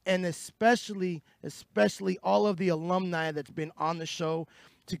guys, and especially all of the alumni that's been on the show,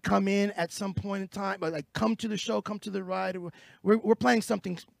 to come in at some point in time. But like, come to the show, come to the ride. We're playing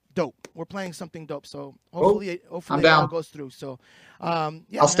something dope. We're playing something dope. So hopefully it all down. goes through. So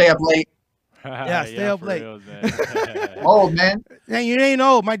yeah, I'll stay up late. Yeah, stay up for late. reals, man. Old man. And you ain't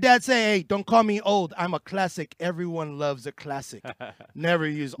old. My dad say, hey, don't call me old. I'm a classic. Everyone loves a classic. Never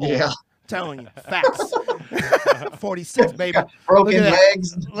use old. Yeah. Telling you. Facts. 46, baby. Broken Look at that.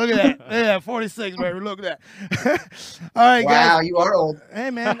 legs. Look at that. Look at that. 46, baby. Look at that. All right, Wow, guys. you are old. Hey,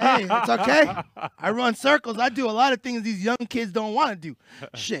 man. Hey, it's okay. I run circles. I do a lot of things these young kids don't want to do.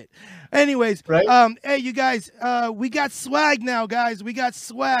 Shit. Anyways, Right. hey, you guys, we got swag now, guys. We got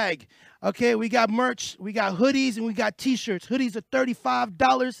swag. Okay, we got merch, we got hoodies, and we got T-shirts. Hoodies are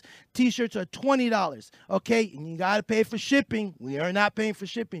 $35, T-shirts are $20. Okay, and you gotta pay for shipping. We are not paying for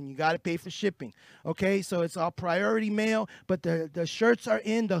shipping. You gotta pay for shipping. Okay, so it's all priority mail, but the shirts are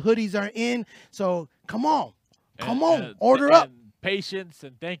in, the hoodies are in. So come on, order up. Patience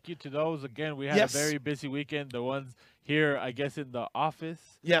and thank you to those. Again, we had Yes. a very busy weekend. The ones here, I guess, in the office.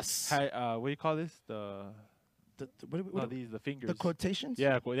 Yes. What do you call this? The fingers. The quotations.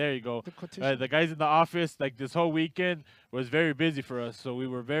 Yeah, there you go. The quotations. The guys in the office, like this whole weekend was very busy for us. So we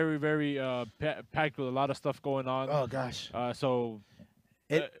were very, very packed with a lot of stuff going on. Oh gosh.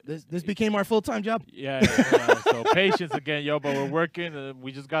 This became our full-time job. Yeah. So patience again, yo. But we're working.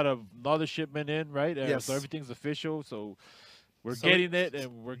 We just got another shipment in, right? Yes. So everything's official. So we're getting it,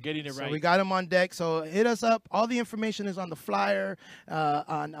 and we're getting it So right. we got them on deck. So hit us up. All the information is on the flyer,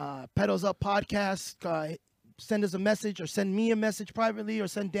 on Pedals Up Podcast. Send us a message, or send me a message privately, or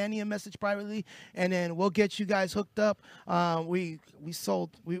send Danny a message privately, and then we'll get you guys hooked up. We've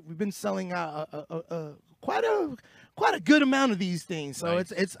been selling out quite a good amount of these things. So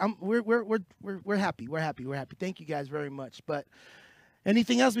Nice. we're happy. We're happy. Thank you guys very much. But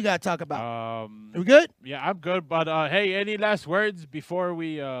anything else we gotta talk about? Are we good? Yeah, I'm good. But hey, any last words before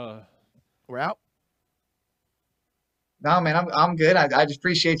we? We're out. No, man, I'm good. I just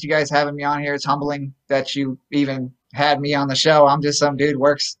appreciate you guys having me on here. It's humbling that you even had me on the show. I'm just some dude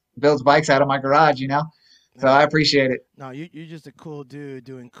builds bikes out of my garage, you know. So I apprapprate it. No, you're just a cool dude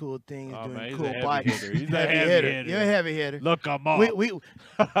doing cool things, Oh, doing man, he's cool a heavy bikes. hitter. He's a heavy hitter. You're a heavy hitter. Look him up. We look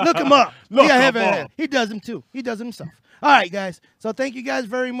him up. Look Yeah, him heavy up. hitter. He does them too. He does them himself. All right, guys. So thank you guys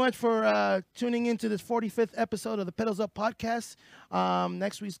very much for tuning into this 45th episode of the Pedals Up podcast.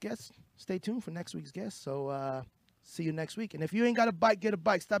 Next week's guest. Stay tuned for next week's guest. So see you next week. And if you ain't got a bike, get a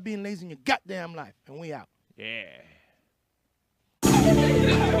bike. Stop being lazy in your goddamn life. And we out. Yeah.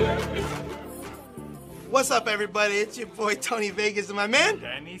 What's up, everybody? It's your boy Tony Vegas and my man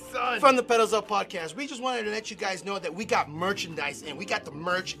Danny Son. from the Pedals Up podcast. We just wanted to let you guys know that we got merchandise in. We got the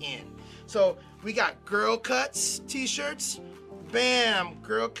merch in. So we got girl cuts t-shirts, bam,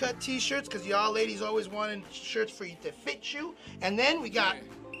 girl cut t-shirts, because y'all ladies always wanted shirts for you to fit you. And then we got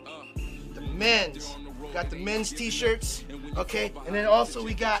the men's. Got the men's t-shirts, okay? And then also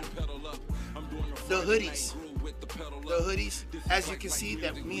we got the hoodies. The hoodies, as you can see,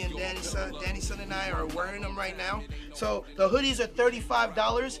 that me and Danny's son and I are wearing them right now. So the hoodies are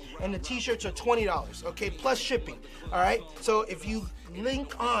 $35 and the t-shirts are $20, okay, plus shipping. All right, so if you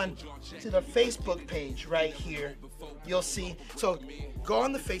link on to the Facebook page right here, you'll see. So go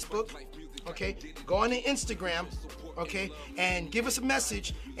on the Facebook, okay, go on the Instagram, okay, and give us a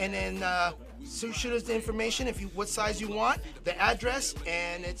message, and then shoot us the information what size you want, the address,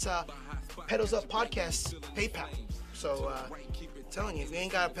 and it's Pedals Up Podcast PayPal. So, telling you, if you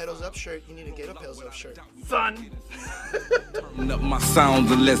ain't got a Pedals Up shirt, you need to get a Pedals Up shirt. Son! Turn up my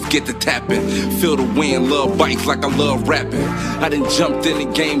sounds and let's get to tapping. Feel the wind, love bikes like I love rapping. I done jumped in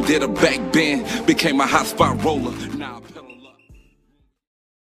the game, did a back bend, became a hot spot roller. Now I pedal up.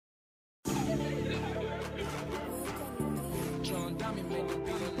 John Diamond made the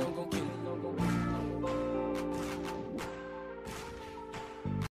beat.